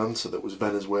put in an answer that was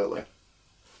Venezuela.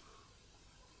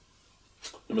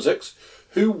 Number 6.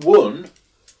 Who won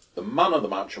the Man of the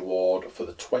Match award for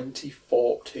the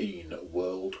 2014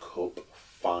 World Cup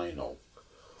final?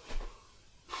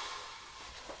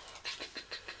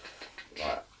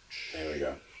 Right, here we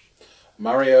go.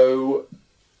 Mario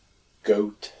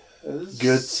Götze.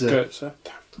 Goetze.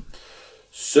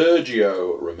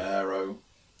 Sergio Romero.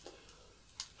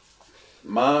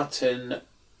 Martin...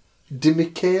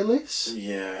 Demichelis?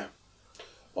 Yeah.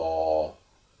 Or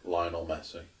Lionel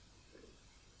Messi.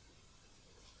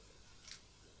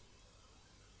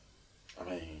 I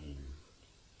mean...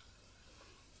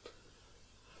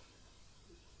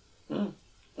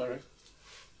 Alright.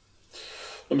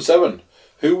 Number 7.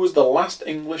 Who was the last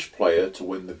English player to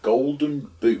win the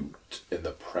Golden Boot in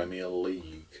the Premier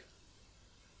League?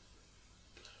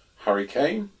 Harry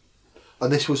Kane,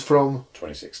 And this was from...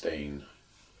 2016.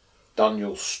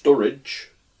 Daniel Sturridge,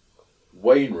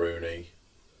 Wayne Rooney,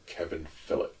 Kevin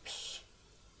Phillips.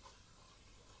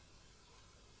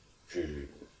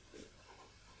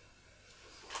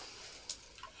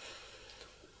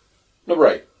 Number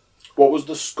 8. What was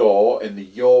the score in the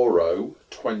Euro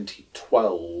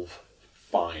 2012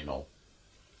 final?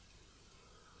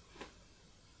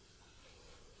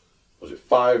 Was it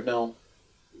 5-0,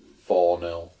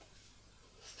 4-0,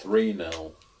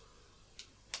 3-0,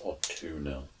 or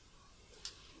 2-0?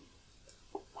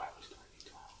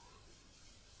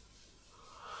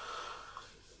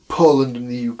 Poland and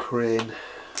the Ukraine.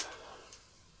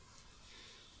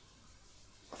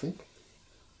 I think.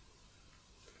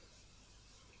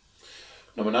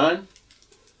 Number 9.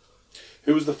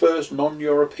 Who was the first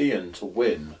non-European to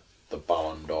win the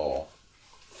Ballon d'Or?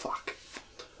 Fuck.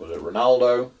 Was it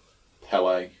Ronaldo,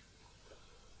 Pele,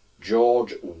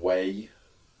 George Weah,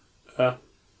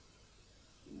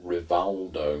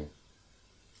 Rivaldo?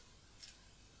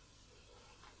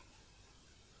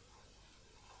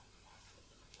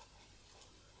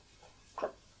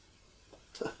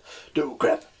 Do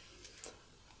crap.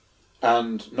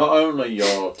 And not only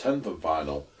your 10th and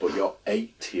final, but your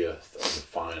 80th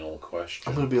final question.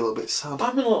 I'm going to be a little bit sad.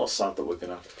 I'm a little sad that we're going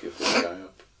to have to give this guy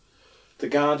up. The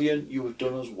Guardian, you have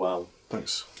done as well.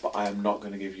 Thanks. But I am not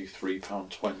going to give you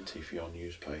 £3.20 for your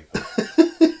newspaper.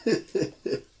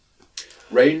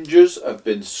 Rangers have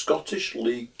been Scottish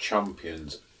League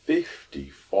champions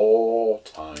 54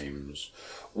 times.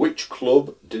 Which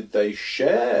club did they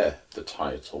share the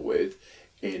title with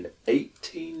in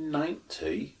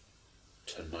 1890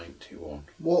 to 91?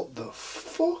 What the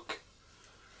fuck?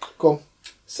 Go on.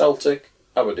 Celtic,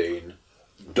 Aberdeen,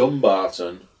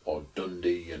 Dumbarton or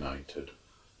Dundee United?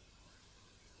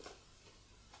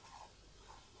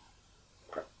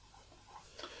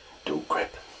 Don't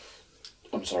grip.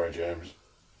 I'm sorry, James.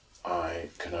 I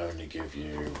can only give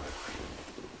you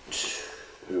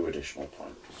 2 additional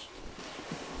points.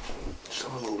 Just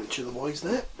have a little each of the boys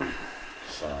there.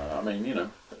 So, I mean, you know,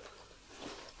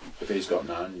 if he's got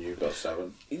 9, you've got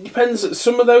 7. It depends.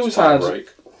 Some of those had, Break.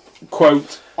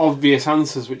 quote, obvious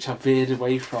answers which I veered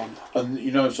away from. And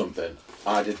you know something?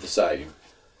 I did the same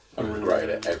and regretted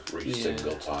it every Yeah.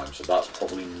 single time. So that's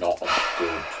probably not a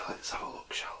good, Let's have a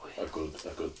look, shall we? a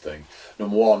good thing.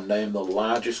 Number 1, name the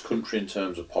largest country in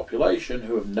terms of population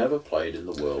who have never played in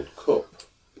the World Cup.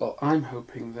 Well, I'm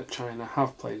hoping that China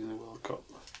have played in the World Cup.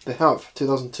 They have,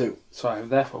 2002. So I have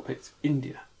therefore picked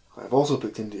India. I have also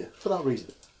picked India for that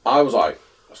reason. I was like,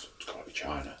 it's got to be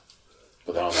China.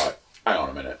 But then I was like, hang on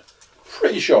a minute.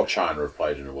 Pretty sure China have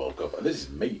played in a World Cup. And this is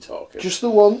me talking. Just the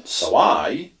once. So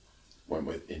I went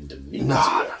with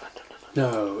Indonesia.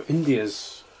 No,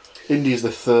 India's... India's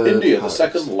the third. India, the highest.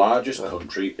 second largest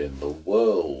country in the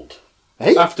world.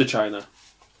 Hey? After China.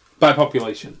 By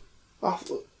population.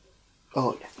 After.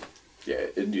 Oh, yeah. Yeah,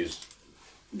 India's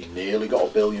nearly got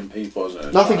 1 billion people, hasn't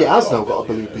it? No, I think it has China's now got 1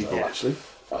 billion isn't it? people, actually.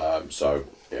 So,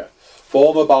 yeah.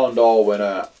 Former Ballon d'Or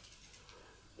winner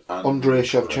Andrei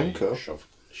Shevchenko.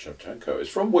 Shevchenko is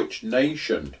from which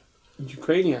nation?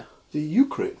 Ukraine. The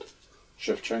Ukraine.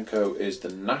 Shevchenko is the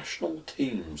national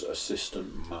team's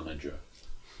assistant manager.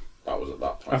 That was at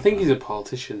that time. I think he's a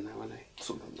politician now, isn't he?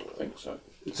 Something like I think so.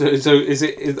 So is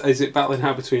it battling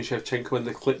now between Shevchenko and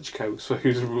the Klitschko's for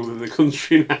who's ruling the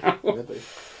country now? that. Maybe.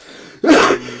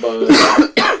 Number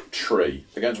 3.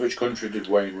 Against which country did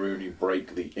Wayne Rooney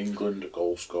break the England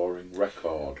goal scoring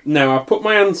record? Now, I put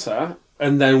my answer,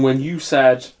 and then when you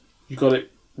said you got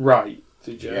it right,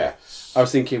 did you? Yes. I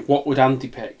was thinking, what would Andy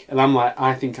pick? And I'm like,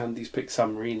 I think Andy's picked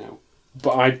San Marino.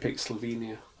 But I'd pick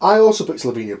Slovenia. I also picked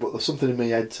Slovenia, but there's something in my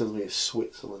head telling me it's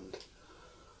Switzerland.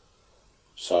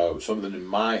 So, something in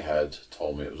my head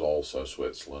told me it was also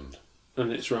Switzerland.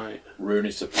 And it's right. Rooney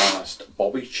surpassed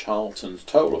Bobby Charlton's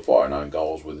total of 49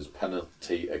 goals with his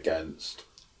penalty against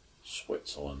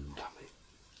Switzerland.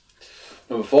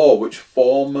 Number 4, which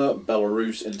former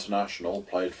Belarus international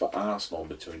played for Arsenal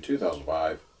between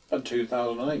 2005 and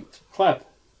 2008? Kleb.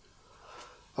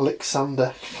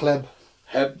 Alexander Kleb.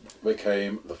 Heb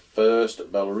became the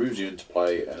first Belarusian to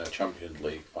play in a Champions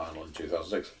League final in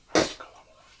 2006.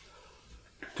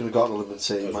 Could have gotten a limit and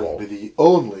say he As might well. be the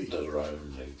only Those are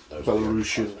only those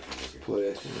Belarusian are the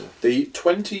player. The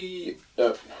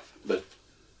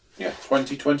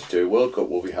 2022 World Cup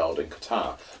will be held in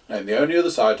Qatar. Now, the only other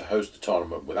side to host the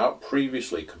tournament without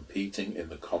previously competing in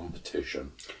the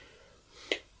competition.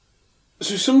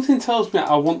 So something tells me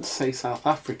I want to say South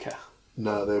Africa.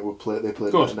 No, they played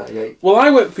Good. in 98. Well, I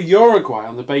went for Uruguay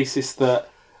on the basis that...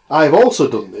 I've also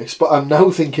done this, but I'm now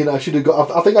thinking I should have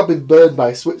got... I think I've been burned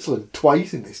by Switzerland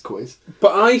twice in this quiz.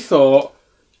 But I thought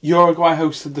Uruguay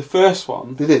hosted the first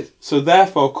one, They did. so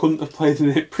therefore couldn't have played in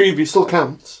it previously. Still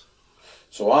counts.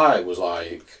 So I was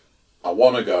like, I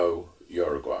want to go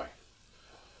Uruguay.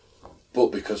 But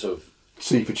because of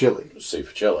C for Chile. C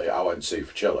for Chile, I went C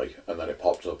for Chile, and then it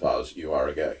popped up as you are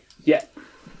a gay. Yeah.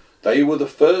 They were the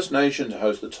first nation to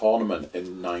host the tournament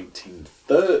in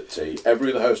 1930. Every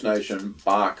other host nation,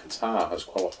 bar Qatar, has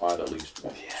qualified at least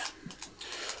once. Yeah.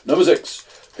 Number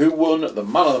 6. Who won the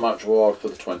Man of the Match award for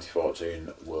the 2014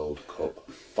 World Cup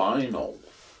final?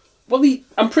 Well,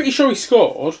 I'm pretty sure he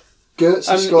scored, Gertz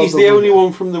and scored he's the winner. only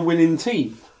one from the winning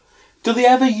team. Do they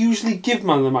ever usually give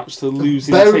man of the match to the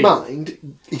losing Bear team? in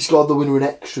mind, he scored the winner in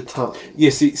extra time.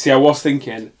 Yeah, see, I was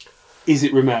thinking, is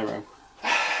it Romero?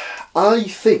 I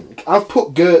think I've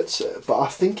put Gertz, but I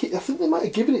think they might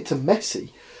have given it to Messi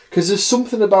because there's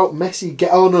something about Messi.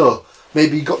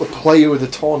 Maybe he got the player of the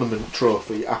tournament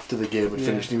trophy after the game had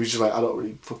finished. And he was just like, I don't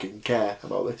really fucking care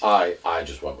about this. I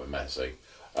just went with Messi.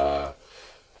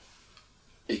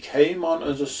 He came on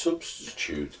as a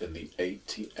substitute in the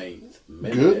 88th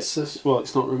minute. Gertz. Well,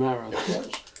 it's not Romero. It was.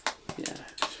 Yeah.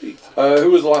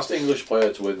 Who was the last English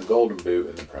player to win the Golden Boot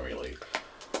in the Premier League?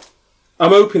 I'm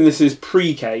hoping this is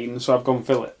pre-Kane, so I've gone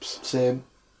Phillips. Same.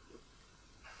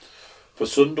 For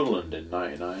Sunderland in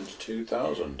 99 to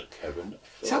 2000, Kevin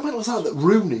See how Phillips. mental was that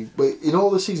Rooney, in all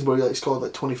the seasons where he scored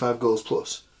like 25 goals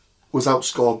plus, was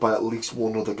outscored by at least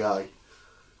one other guy.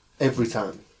 Every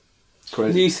time. Do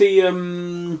Crazy. you see, have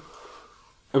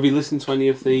you listened to any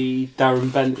of the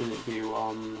Darren Bent interview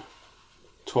on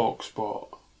TalkSport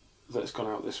that's gone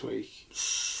out this week?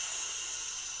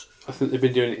 I think they've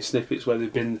been doing it in snippets where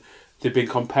they've been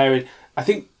comparing. I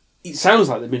think it sounds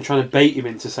like they've been trying to bait him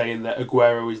into saying that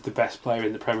Aguero is the best player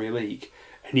in the Premier League,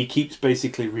 and he keeps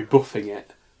basically rebuffing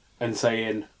it and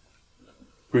saying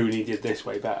Rooney did this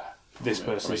way better. This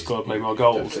person scored way more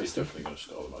goals. He's definitely going to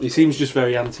score more He seems just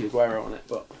very anti-Aguero on it,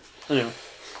 but anyway.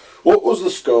 What was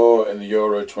the score in the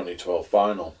Euro 2012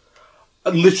 final? I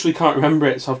literally can't remember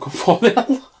it, so I've gone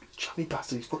 4-0. Johnny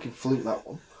Bastard, he's fucking flew that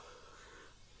one.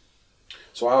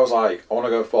 So I was like, I want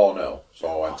to go 4-0, so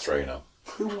I went 3-0.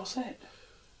 Who was it?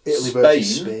 Italy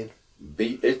versus Spain.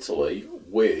 Beat Italy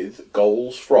with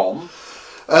goals from...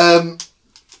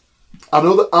 I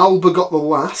know that Alba got the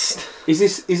last. Is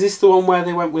this the one where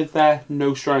they went with their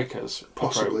no strikers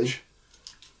Possibly. approach?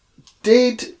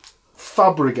 Did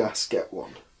Fabregas get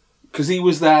one? Because he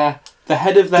was the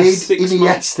head of their Did 6 months.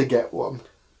 Iniesta get one?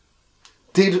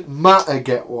 Did Mata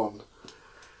get one?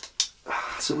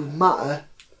 So it was Mata,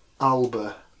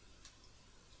 Alba.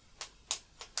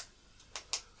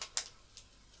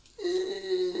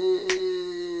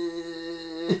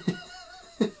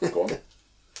 Go on.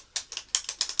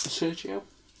 Sergio?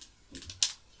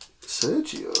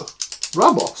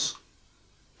 Ramos?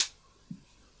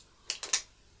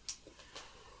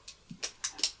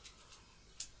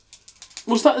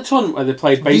 Was that the tournament where they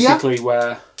played basically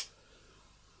where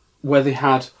they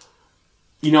had,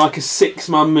 like a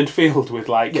 6-man midfield with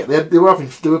like... Yeah, they were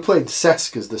playing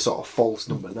Cesc as the sort of false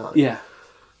number 9. Yeah.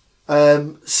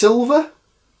 Silva?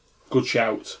 Good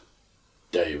shout.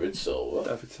 David Silva.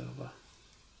 David Silva.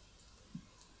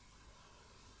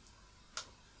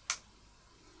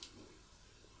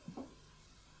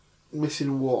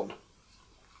 Missing one.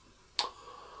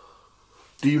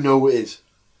 Do you know who it is?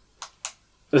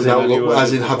 As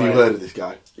in, have you heard of this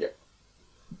guy? Yeah.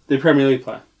 The Premier League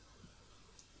player.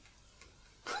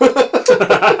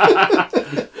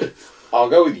 I'll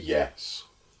go with yes.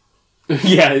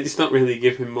 Yeah, it's not really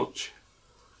giving much.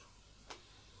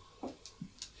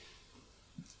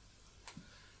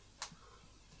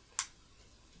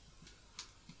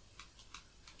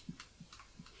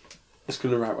 It's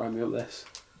going to right me up this.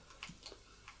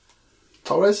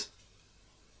 Torres?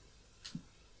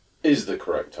 Is the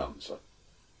correct answer.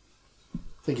 I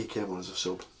think he came on as a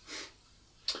sub.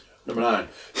 Number 9.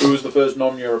 Who was the first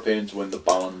non-European to win the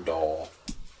Ballon d'Or?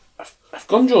 I've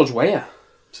gone George Weah.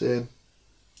 Same.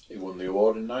 He won the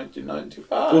award in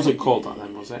 1995. Wasn't called that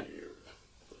then, was it?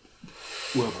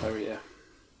 World Player, yeah.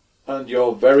 And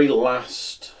your very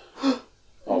last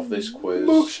of this quiz.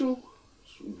 Marshall.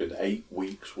 It's been 8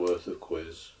 weeks worth of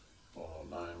quiz. Or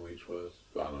 9 weeks worth.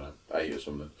 I don't know. 8 or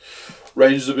something.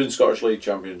 Rangers have been Scottish League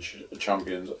champions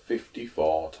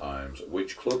 54 times.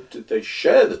 Which club did they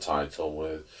share the title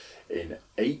with in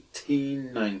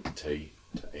 1890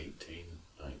 to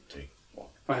 1891?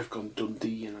 I've gone Dundee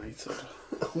United.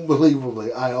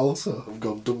 Unbelievably, I also have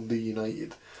gone Dundee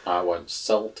United. I went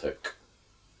Celtic.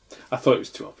 I thought it was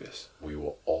too obvious. We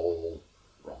were all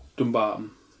wrong.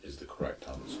 Dumbarton. Is the correct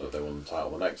answer. They won the title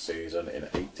the next season in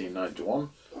 1891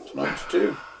 to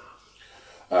 92.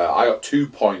 I got 2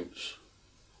 points.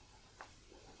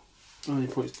 How many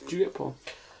points did you get, Paul?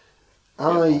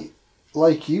 I,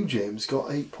 like you, James, got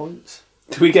 8 points.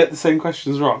 Did we get the same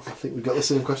questions wrong? I think we got the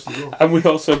same question wrong. And we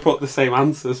also put the same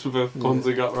answers for both ones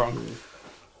we got wrong.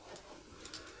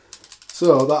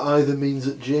 So that either means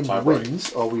that James Tie-break.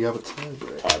 wins or we have a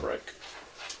tie-break. Tie-break.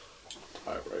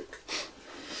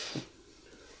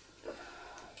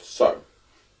 So,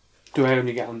 Do I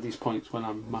only get Andy's points when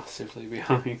I'm massively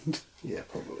behind? Yeah,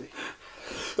 probably.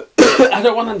 I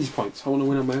don't want Andy's points. I want to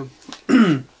win on my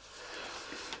own.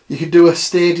 You could do a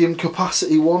stadium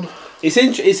capacity one. It's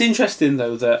interesting,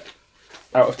 though, that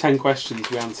out of 10 questions,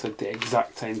 we answered the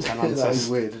exact same 10 answers. That is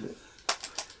weird, isn't it?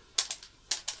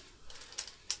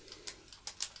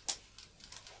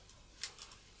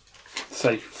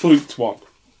 Say, fluked one.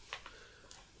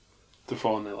 The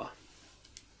 4-0.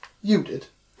 You did?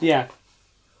 Yeah.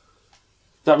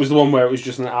 That was the one where it was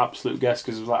just an absolute guess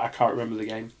because it was like, I can't remember the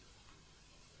game.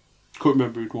 Couldn't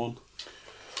remember who'd won.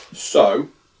 So,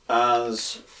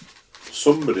 as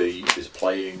somebody is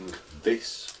playing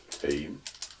this team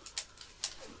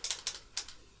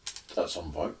at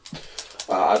some point,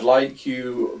 I'd like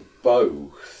you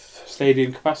both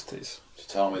Stadium capacities. to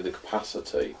tell me the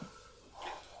capacity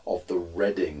of the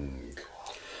Reading.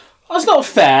 That's not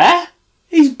fair.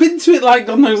 He's been to it like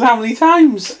God knows how many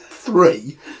times.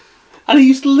 3. And he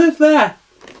used to live there.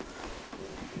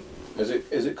 Is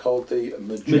it called the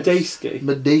Madejski?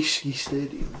 Madejski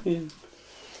Stadium. Yeah.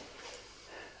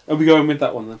 Are we going with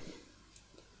that one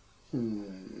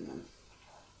then?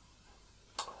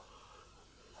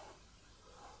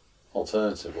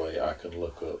 Alternatively, I can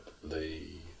look up the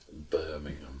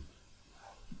Birmingham.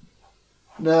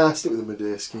 Nah, stick with the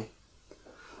Madejski.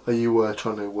 Are you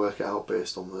trying to work it out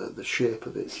based on the shape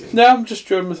of it, James? No, I'm just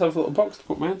drawing myself a little box to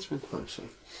put my answer in. I see.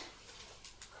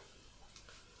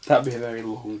 That'd be a very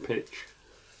long pitch.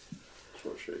 That's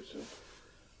what she said.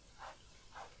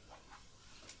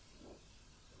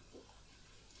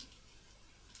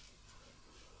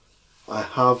 I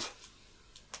have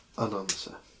an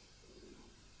answer.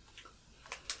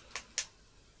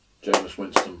 James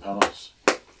Winston Palace.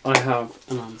 I have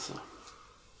an answer.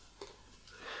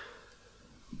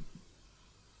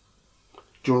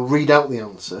 Do you want to read out the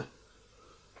answer?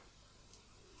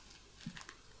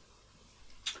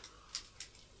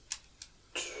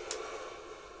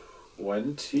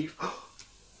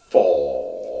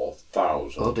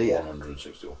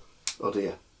 $24,161. Oh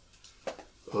dear.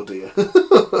 Oh dear.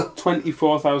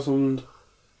 24,000.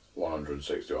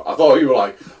 161. I thought you were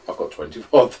like, I've got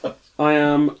 24,000. I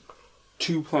am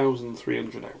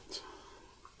 2,300 out.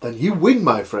 Then you win,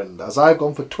 my friend, as I've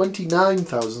gone for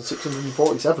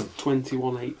 29,647.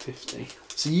 21,850.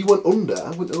 So you went under,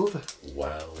 I went over.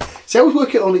 Well. See, I was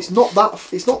working on it's not that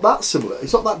similar.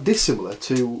 It's not that dissimilar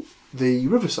to the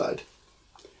Riverside.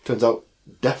 Turns out,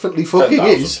 definitely fucking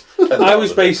 10,000. is. 10,000 I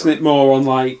was basing it different. more on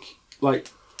like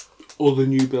other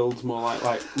new builds, more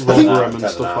like Rotherham and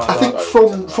stuff like I that.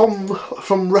 think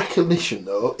from recognition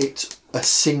though, it's a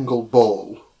single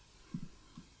ball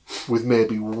with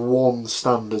maybe one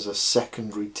stand as a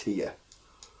secondary tier.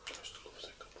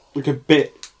 Like a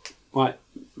bit like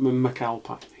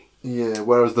McAlpine. Yeah,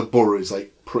 whereas the Borough is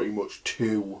like pretty much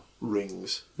 2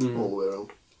 rings all the way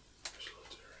around.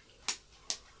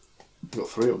 You've got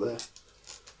 3 up there.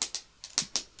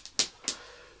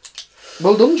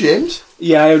 Well done, James.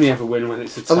 Yeah, I only ever win when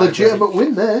it's a tie. legitimate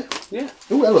win there. Yeah.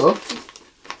 Oh, hello.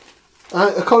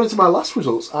 According to my last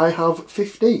results, I have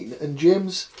 15 and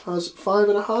James has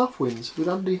 5.5 wins, with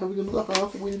Andy having another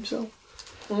half a win himself.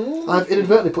 I've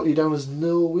inadvertently put you down as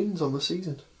 0 wins on the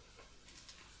season.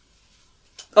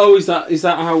 Oh, is that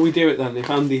how we do it then? If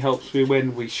Andy helps me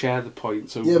win, we share the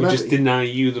points, so Yeah, we maybe. just deny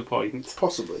you the point.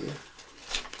 Possibly, yeah.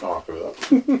 I'm happy with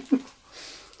that.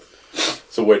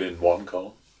 It's a win in one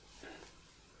call.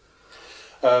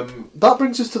 That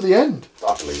brings us to the end.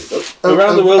 I believe it does.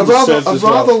 Around the world has served a as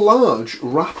well. rather large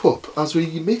wrap up as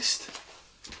we missed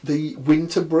the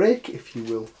winter break, if you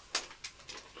will.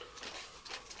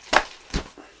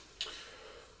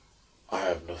 I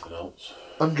have nothing else.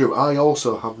 Andrew, I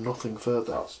also have nothing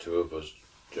further. That's 2 of us,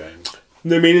 James.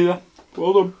 No meaning that.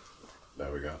 Well done.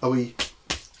 There we go. Are we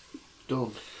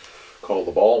done? Call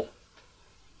the ball.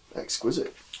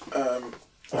 Exquisite. I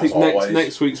think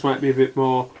next week's might be a bit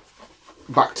more.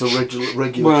 Back to regular.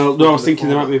 Well, no, I was thinking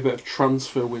there might be a bit of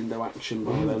transfer window action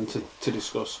by then to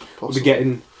discuss. We'll be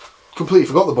getting. Completely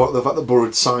forgot the fact that Borough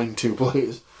had signed 2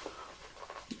 players.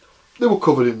 They were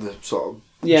covered in the sort of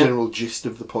general gist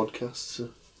of the podcast. So,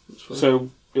 that's fine. So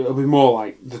it'll be more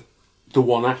like the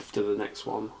one after the next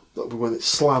one. That'll be when it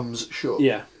slams shut.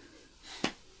 Yeah.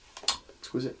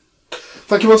 Exquisite.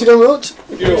 Thank you once again, Lord.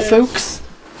 Yeah. Folks.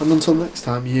 And until next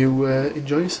time, you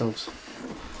enjoy yourselves.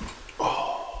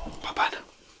 Bye-bye now.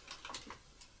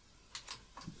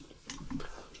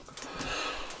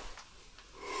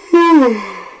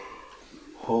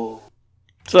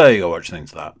 So there you go, watch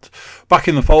things that. Back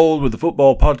in the fold with the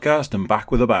football podcast and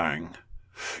back with a bang.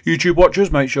 YouTube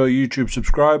watchers, make sure YouTube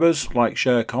subscribers, like,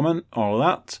 share, comment, all of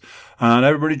that. And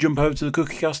everybody jump over to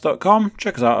thecookiecast.com,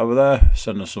 check us out over there,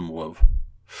 send us some love.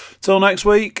 Till next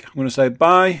week, I'm going to say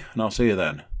bye, and I'll see you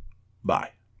then.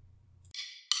 Bye.